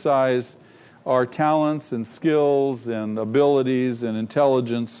 exercise our talents and skills and abilities and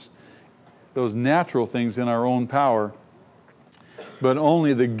intelligence, those natural things in our own power, but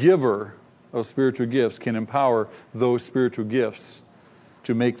only the giver of spiritual gifts can empower those spiritual gifts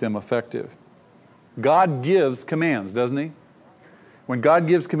to make them effective. God gives commands, doesn't He? When God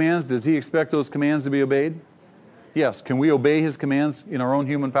gives commands, does He expect those commands to be obeyed? Yes. Can we obey His commands in our own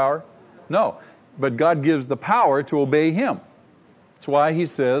human power? No. But God gives the power to obey Him. That's why He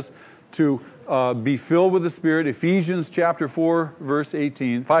says to be filled with the Spirit. Ephesians chapter 4, verse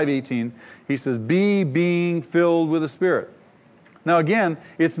 5:18, He says, be being filled with the Spirit. Now again,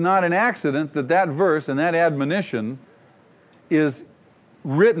 it's not an accident that verse and that admonition is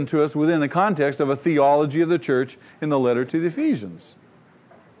written to us within the context of a theology of the church in the letter to the Ephesians.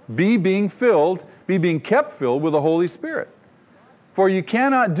 Be being kept filled with the Holy Spirit. For you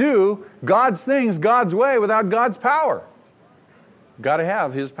cannot do God's things God's way without God's power. You've got to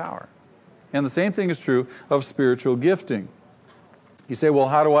have His power. And the same thing is true of spiritual gifting. You say, well,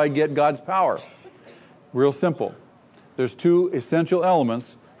 how do I get God's power? Real simple. There's two essential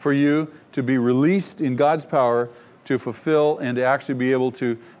elements for you to be released in God's power to fulfill and to actually be able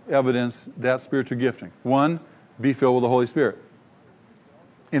to evidence that spiritual gifting. One, be filled with the Holy Spirit,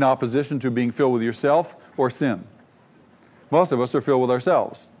 in opposition to being filled with yourself or sin. Most of us are filled with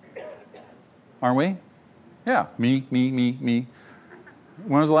ourselves. Aren't we? Yeah, me.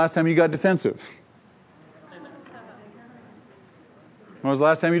 When was the last time you got defensive? When was the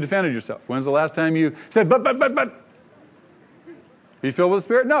last time you defended yourself? When's the last time you said, but? Are you filled with the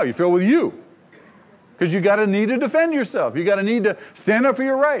Spirit? No, you're filled with you. Because you got to need to defend yourself. You got to need to stand up for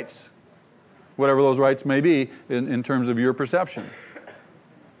your rights. Whatever those rights may be in terms of your perception.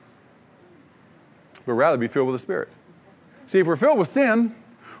 But rather be filled with the Spirit. See, if we're filled with sin,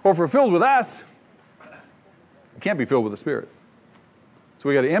 or if we're filled with us, we can't be filled with the Spirit. So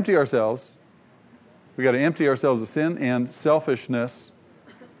we got to empty ourselves. We got to empty ourselves of sin and selfishness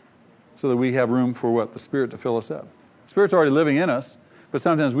so that we have room for what? The Spirit to fill us up. The Spirit's already living in us, but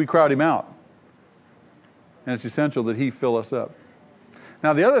sometimes we crowd Him out. And it's essential that He fill us up.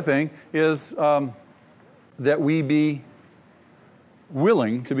 Now the other thing is that we be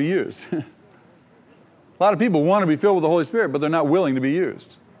willing to be used. A lot of people want to be filled with the Holy Spirit, but they're not willing to be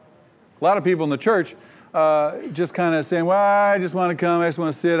used. A lot of people in the church just kind of saying, well, I just want to come, I just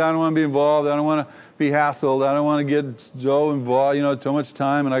want to sit, I don't want to be involved, I don't want to be hassled, I don't want to get so involved, too much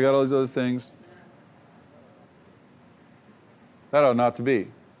time, and I got all these other things. That ought not to be.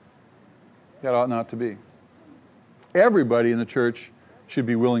 That ought not to be. Everybody in the church should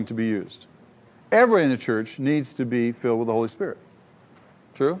be willing to be used. Everybody in the church needs to be filled with the Holy Spirit.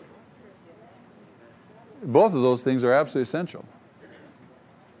 True? Both of those things are absolutely essential.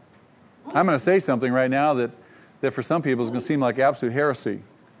 I'm going to say something right now that for some people is going to seem like absolute heresy.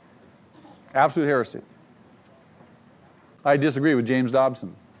 Absolute heresy. I disagree with James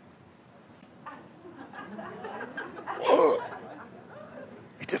Dobson.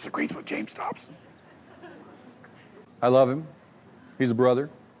 He disagrees with James Dobson. I love him. He's a brother.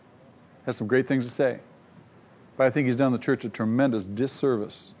 Has some great things to say. But I think he's done the church a tremendous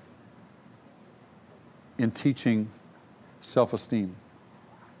disservice in teaching self-esteem.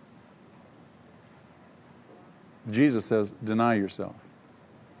 Jesus says, deny yourself.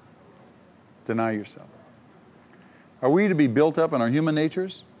 Deny yourself. Are we to be built up in our human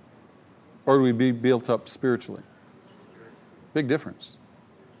natures? Or do we be built up spiritually? Big difference.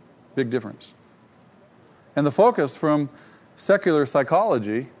 Big difference. And the focus from secular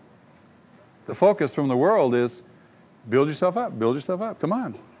psychology, the focus from the world is build yourself up, build yourself up. Come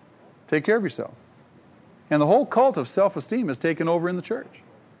on. Take care of yourself. And the whole cult of self-esteem has taken over in the church.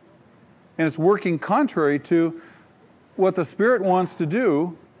 And it's working contrary to what the Spirit wants to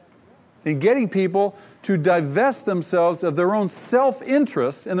do in getting people to divest themselves of their own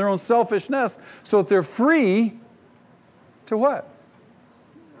self-interest and their own selfishness so that they're free to what?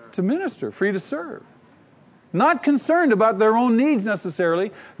 To minister, free to serve. Not concerned about their own needs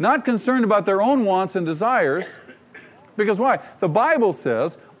necessarily, not concerned about their own wants and desires. Because why? The Bible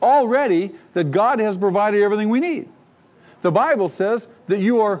says already that God has provided everything we need. The Bible says that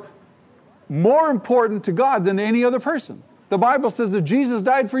you are more important to God than any other person. The Bible says that Jesus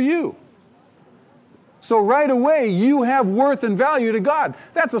died for you. So right away, you have worth and value to God.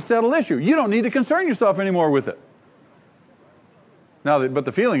 That's a settled issue. You don't need to concern yourself anymore with it. Now, but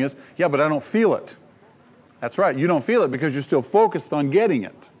the feeling is, yeah, but I don't feel it. That's right. You don't feel it because you're still focused on getting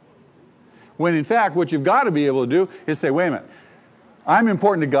it. When in fact, what you've got to be able to do is say, wait a minute, I'm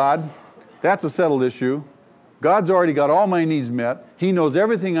important to God. That's a settled issue. God's already got all my needs met. He knows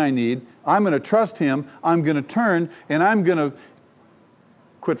everything I need. I'm going to trust Him. I'm going to turn, and I'm going to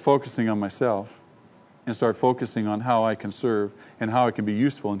quit focusing on myself and start focusing on how I can serve and how I can be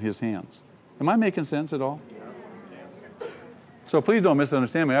useful in His hands. Am I making sense at all? So please don't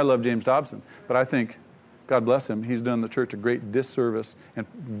misunderstand me. I love James Dobson, but I think, God bless him, he's done the church a great disservice, and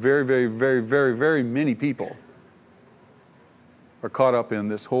very, very, very, very, very many people are caught up in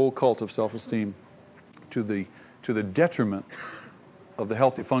this whole cult of self-esteem to the detriment of the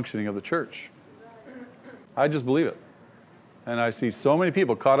healthy functioning of the church. I just believe it. And I see so many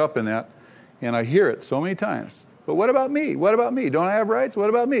people caught up in that, and I hear it so many times. But what about me? What about me? Don't I have rights? What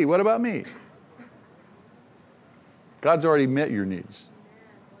about me? What about me? God's already met your needs.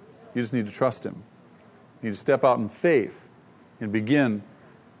 You just need to trust Him. You need to step out in faith and begin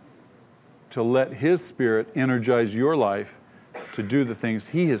to let His Spirit energize your life to do the things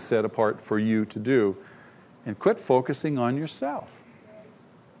He has set apart for you to do. And quit focusing on yourself.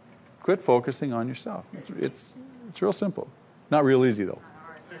 Quit focusing on yourself. It's real simple. Not real easy, though.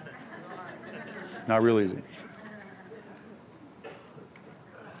 Not real easy.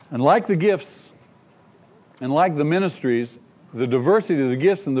 And like the gifts, and like the ministries, the diversity of the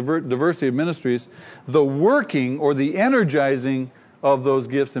gifts and the diversity of ministries, the working or the energizing of those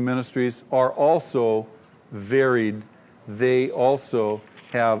gifts and ministries are also varied. They also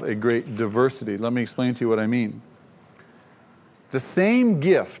have a great diversity. Let me explain to you what I mean. The same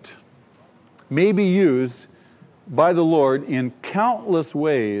gift may be used by the Lord in countless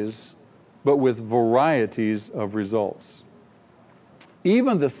ways, but with varieties of results.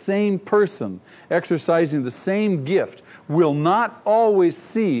 Even the same person exercising the same gift will not always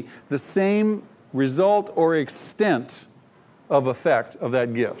see the same result or extent of effect of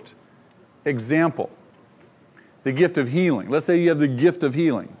that gift. Example, the gift of healing. Let's say you have the gift of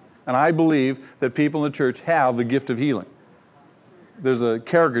healing, and I believe that people in the church have the gift of healing. There's a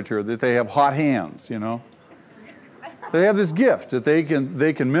caricature that they have hot hands, you know. They have this gift that they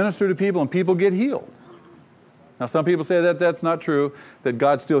can minister to people and people get healed. Now, some people say that that's not true, that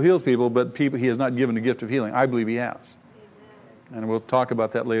God still heals people, but He has not given the gift of healing. I believe He has. And we'll talk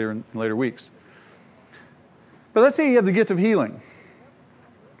about that later in later weeks. But let's say you have the gift of healing.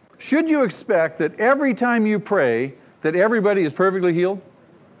 Should you expect that every time you pray that everybody is perfectly healed?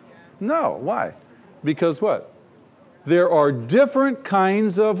 No. Why? Because what? There are different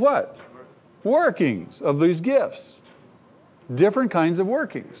kinds of what? Workings of these gifts. Different kinds of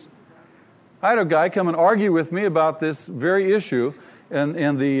workings. I had a guy come and argue with me about this very issue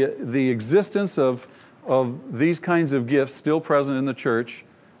and the existence of these kinds of gifts still present in the church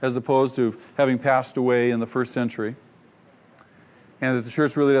as opposed to having passed away in the first century, and that the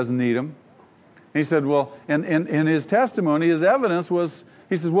church really doesn't need them. And he said, well, and his testimony, his evidence was,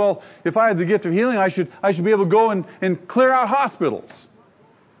 he says, well, if I had the gift of healing, I should be able to go and clear out hospitals.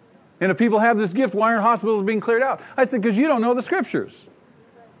 And if people have this gift, why aren't hospitals being cleared out? I said, because you don't know the Scriptures.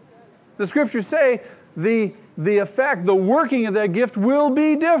 The Scriptures say the effect, the working of that gift will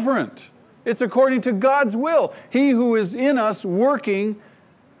be different. It's according to God's will. He who is in us working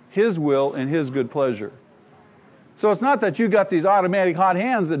His will and His good pleasure. So it's not that you got these automatic hot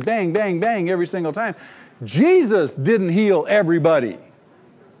hands that bang, bang, bang every single time. Jesus didn't heal everybody.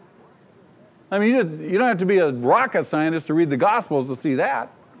 I mean, you don't have to be a rocket scientist to read the Gospels to see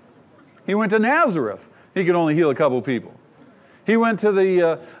that. He went to Nazareth. He could only heal a couple people. He went to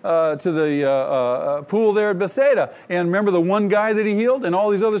the pool there at Bethsaida. And remember the one guy that He healed and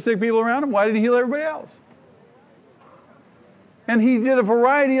all these other sick people around him? Why didn't He heal everybody else? And He did a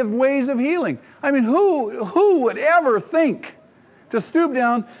variety of ways of healing. I mean, who would ever think to stoop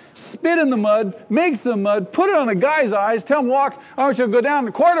down, spit in the mud, make some mud, put it on a guy's eyes, tell him walk, I want you to go down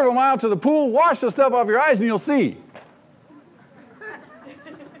a quarter of a mile to the pool, wash the stuff off your eyes and you'll see.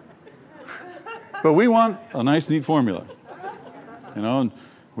 But we want a nice, neat formula. You know, and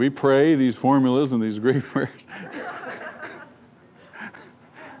we pray these formulas and these great prayers.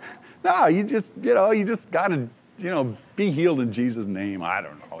 No, you just got to, be healed in Jesus' name. I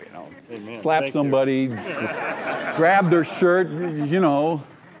don't know, Amen. Slap Thank somebody, grab their shirt,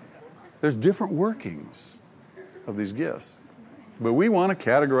 There's different workings of these gifts. But we want to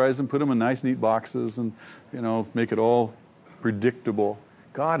categorize them, put them in nice, neat boxes and, make it all predictable.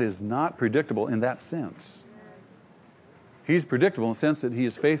 God is not predictable in that sense. He's predictable in the sense that He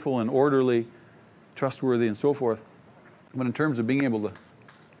is faithful and orderly, trustworthy, and so forth. But in terms of being able to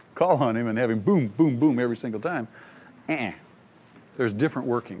call on Him and having boom, boom, boom every single time, there's different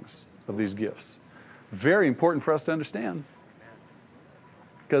workings of these gifts. Very important for us to understand.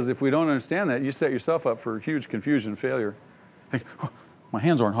 Because if we don't understand that, you set yourself up for huge confusion and failure. Like, my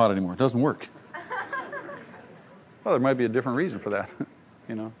hands aren't hot anymore. It doesn't work. Well, there might be a different reason for that.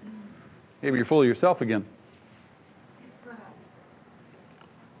 Maybe you're full of yourself again.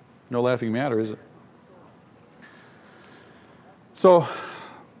 No laughing matter, is it? So,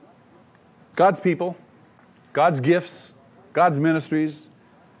 God's people, God's gifts, God's ministries,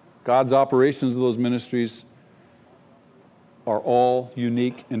 God's operations of those ministries are all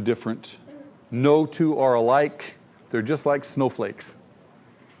unique and different. No two are alike. They're just like snowflakes.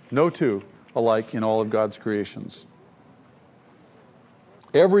 No two alike in all of God's creations.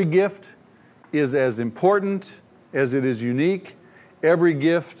 Every gift is as important as it is unique. Every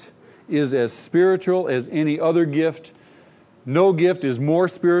gift is as spiritual as any other gift. No gift is more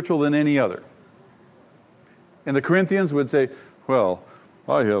spiritual than any other. And the Corinthians would say, well,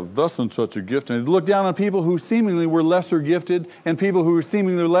 I have thus and such a gift. And they'd look down on people who seemingly were lesser gifted, and people who were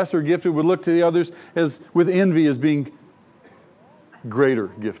seemingly lesser gifted would look to the others as with envy as being greater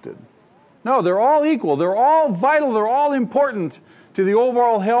gifted. No, they're all equal. They're all vital. They're all important to the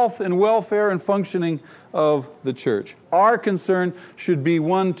overall health and welfare and functioning of the church. Our concern should be,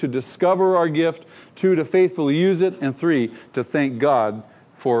 1, to discover our gift, 2, to faithfully use it, and 3, to thank God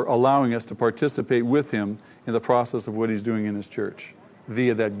for allowing us to participate with Him in the process of what He's doing in His church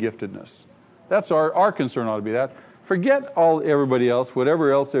via that giftedness. That's our concern ought to be that. Forget everybody else,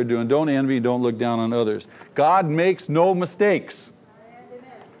 whatever else they're doing. Don't envy, don't look down on others. God makes no mistakes.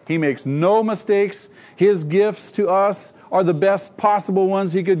 He makes no mistakes. His gifts to us are the best possible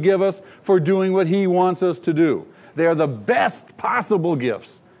ones He could give us for doing what He wants us to do. They are the best possible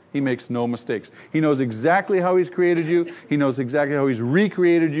gifts He makes no mistakes. He knows exactly how He's created you. He knows exactly how He's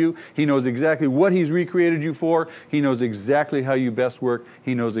recreated you. He knows exactly what He's recreated you for. He knows exactly how you best work.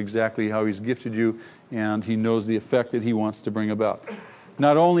 He knows exactly how He's gifted you, and He knows the effect that He wants to bring about.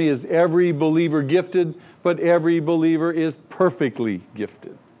 Not only is every believer gifted, but every believer is perfectly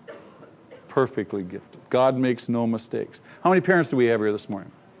gifted. Perfectly gifted. God makes no mistakes. How many parents do we have here this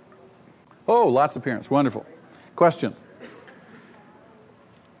morning? Oh, lots of parents. Wonderful. Question.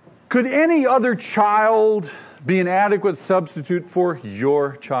 Could any other child be an adequate substitute for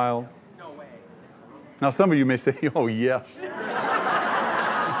your child? No way. Now, some of you may say, oh, yes.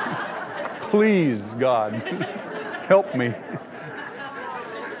 Please, God, help me.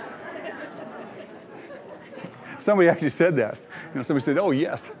 Somebody actually said that. Somebody said, oh,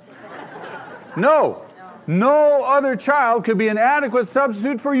 yes. No. No other child could be an adequate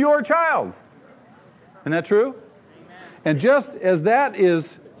substitute for your child. Isn't that true? And just as that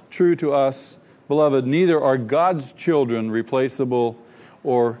is true to us, beloved, neither are God's children replaceable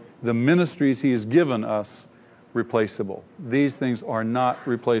or the ministries He has given us replaceable. These things are not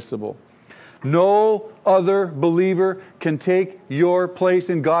replaceable. No other believer can take your place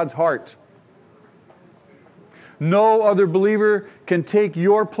in God's heart. No other believer can take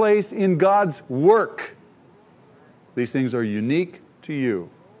your place in God's work. These things are unique to you.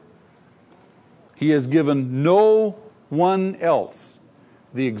 He has given no one else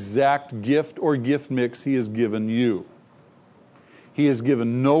the exact gift or gift mix He has given you. He has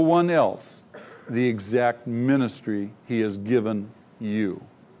given no one else the exact ministry He has given you.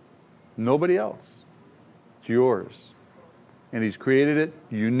 Nobody else. It's yours. And He's created it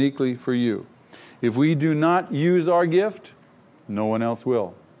uniquely for you. If we do not use our gift, no one else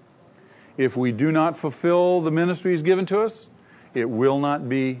will. If we do not fulfill the ministry He's given to us, it will not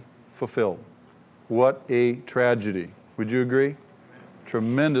be fulfilled. What a tragedy. Would you agree?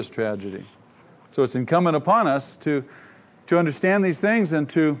 Tremendous tragedy. So it's incumbent upon us to understand these things and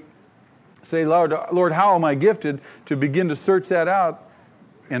to say, Lord, how am I gifted? To begin to search that out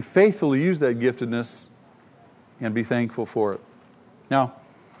and faithfully use that giftedness and be thankful for it. Now,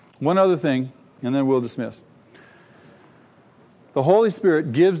 one other thing, and then we'll dismiss. The Holy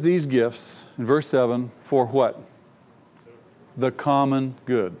Spirit gives these gifts, in verse 7, for what? The common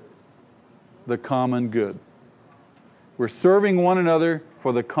good. The common good. We're serving one another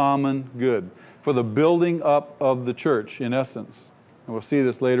for the common good, for the building up of the church, in essence. And we'll see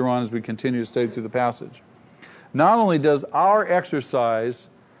this later on as we continue to study through the passage. Not only does our exercise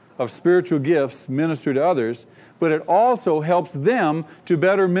of spiritual gifts minister to others, but it also helps them to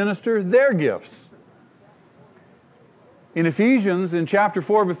better minister their gifts. In Ephesians, in chapter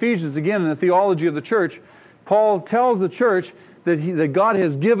 4 of Ephesians, again in the theology of the church, Paul tells the church that God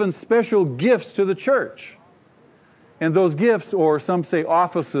has given special gifts to the church. And those gifts, or some say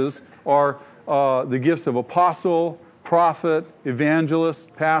offices, are the gifts of apostle, prophet,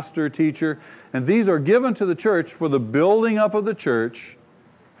 evangelist, pastor, teacher. And these are given to the church for the building up of the church,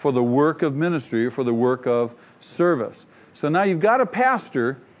 for the work of ministry, for the work of service. So now you've got a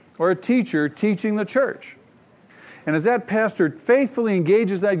pastor or a teacher teaching the church. And as that pastor faithfully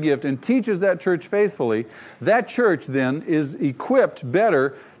engages that gift and teaches that church faithfully, that church then is equipped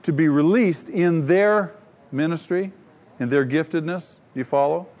better to be released in their ministry, in their giftedness. Do you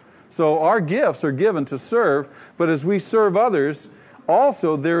follow? So our gifts are given to serve, but as we serve others,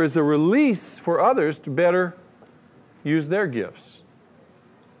 also there is a release for others to better use their gifts.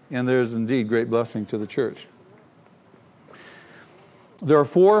 And there's indeed great blessing to the church. There are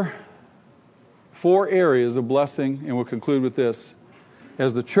four areas of blessing, and we'll conclude with this.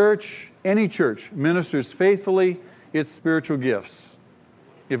 As the church, any church, ministers faithfully its spiritual gifts.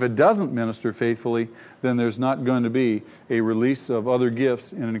 If it doesn't minister faithfully, then there's not going to be a release of other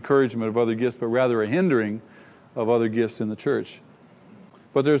gifts and an encouragement of other gifts, but rather a hindering of other gifts in the church.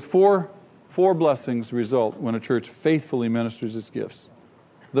 But there's four blessings result when a church faithfully ministers its gifts.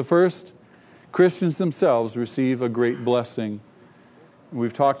 The first, Christians themselves receive a great blessing.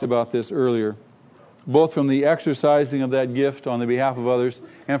 We've talked about this earlier, both from the exercising of that gift on the behalf of others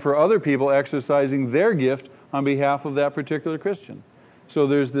and for other people exercising their gift on behalf of that particular Christian. So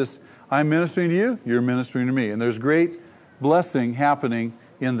there's this, I'm ministering to you, you're ministering to me. And there's great blessing happening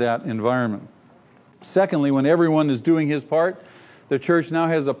in that environment. Secondly, when everyone is doing his part, the church now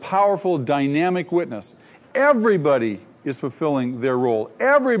has a powerful, dynamic witness. Everybody is fulfilling their role.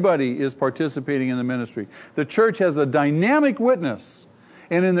 Everybody is participating in the ministry. The church has a dynamic witness.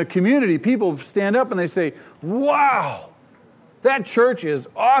 And in the community, people stand up and they say, wow, that church is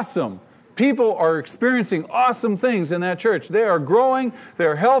awesome. People are experiencing awesome things in that church. They are growing.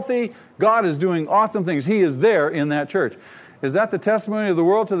 They're healthy. God is doing awesome things. He is there in that church. Is that the testimony of the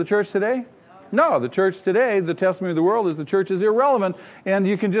world to the church today? No, the church today, the testimony of the world is the church is irrelevant, and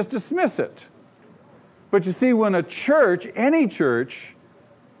you can just dismiss it. But you see, when a church, any church,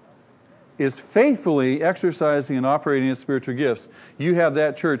 is faithfully exercising and operating its spiritual gifts, you have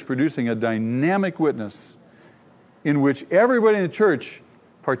that church producing a dynamic witness in which everybody in the church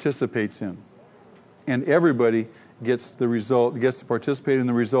participates in. And everybody gets to participate in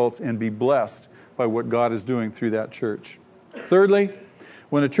the results and be blessed by what God is doing through that church. Thirdly,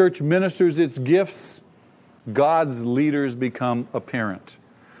 when a church ministers its gifts, God's leaders become apparent.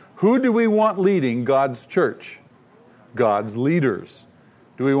 Who do we want leading God's church? God's leaders.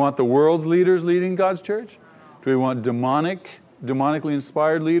 Do we want the world's leaders leading God's church? Do we want demonically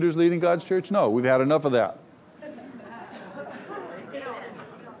inspired leaders leading God's church? No, we've had enough of that.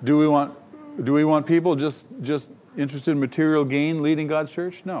 Do we want people just interested in material gain leading God's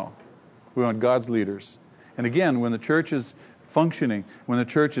church? No. We want God's leaders. And again, when the church is functioning, when the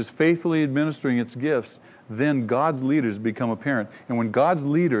church is faithfully administering its gifts, then God's leaders become apparent. And when God's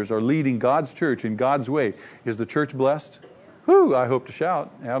leaders are leading God's church in God's way, is the church blessed? Whew, I hope to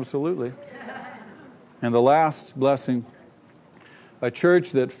shout. Absolutely. And the last blessing, a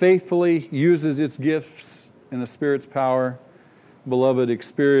church that faithfully uses its gifts in the Spirit's power, beloved,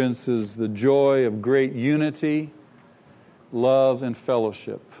 experiences the joy of great unity, love, and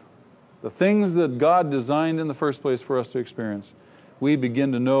fellowship. The things that God designed in the first place for us to experience, we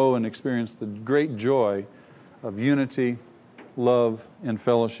begin to know and experience the great joy of unity, love, and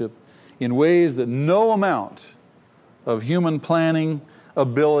fellowship in ways that no amount of human planning,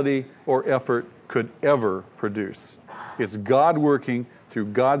 ability, or effort could ever produce. It's God working through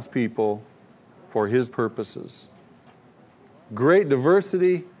God's people for His purposes. Great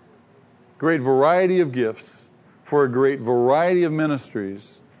diversity, great variety of gifts for a great variety of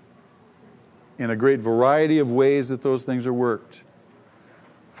ministries in a great variety of ways that those things are worked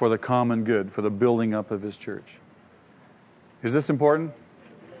for the common good, for the building up of His church. Is this important?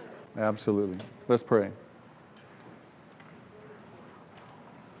 Absolutely. Let's pray.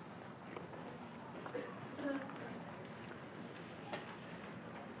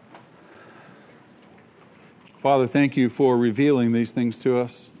 Father, thank you for revealing these things to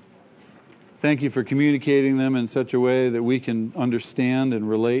us. Thank you for communicating them in such a way that we can understand and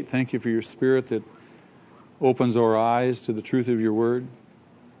relate. Thank you for your Spirit that opens our eyes to the truth of your word.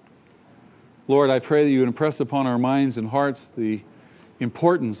 Lord, I pray that you would impress upon our minds and hearts the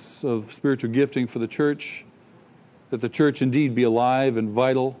importance of spiritual gifting for the church, that the church indeed be alive and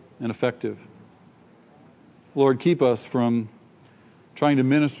vital and effective. Lord, keep us from trying to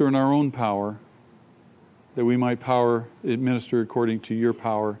minister in our own power, that we might minister according to your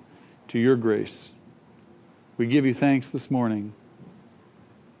power, to your grace. We give you thanks this morning.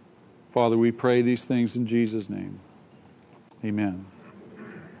 Father, we pray these things in Jesus' name. Amen.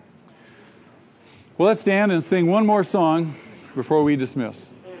 Well, let's stand and sing one more song before we dismiss.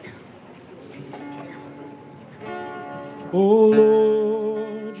 Oh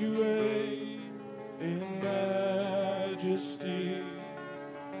Lord, you reign in majesty,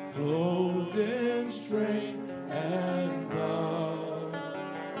 clothed in strength and power,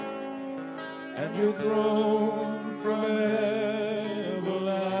 and your throne from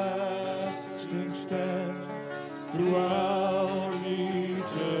everlasting stands throughout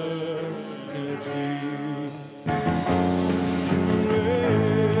eternity. Reign,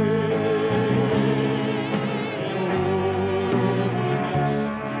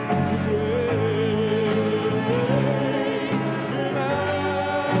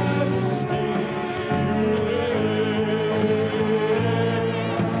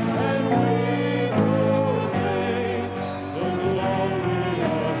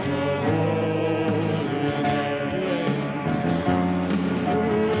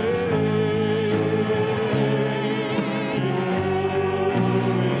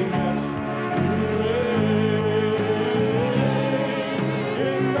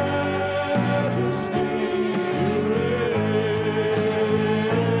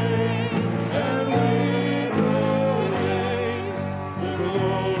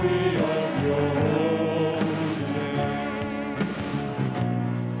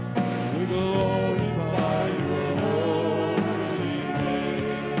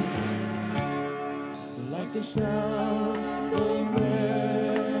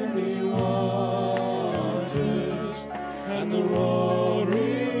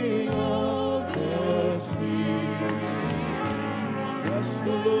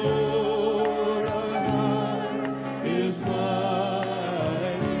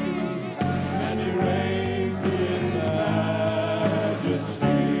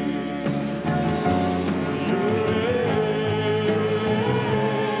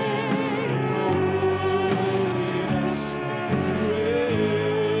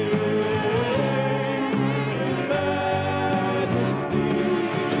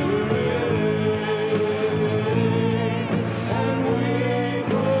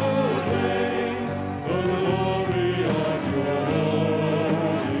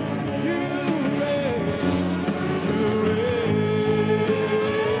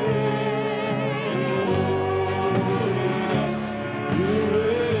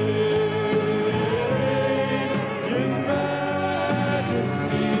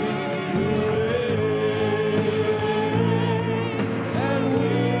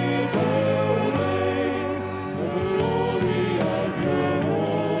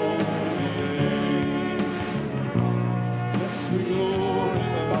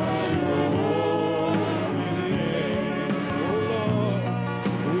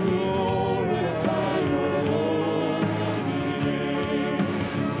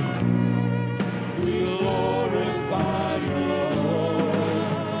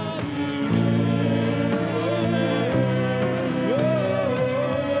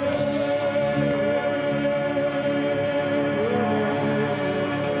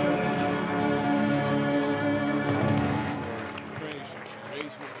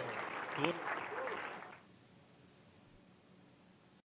 Glory.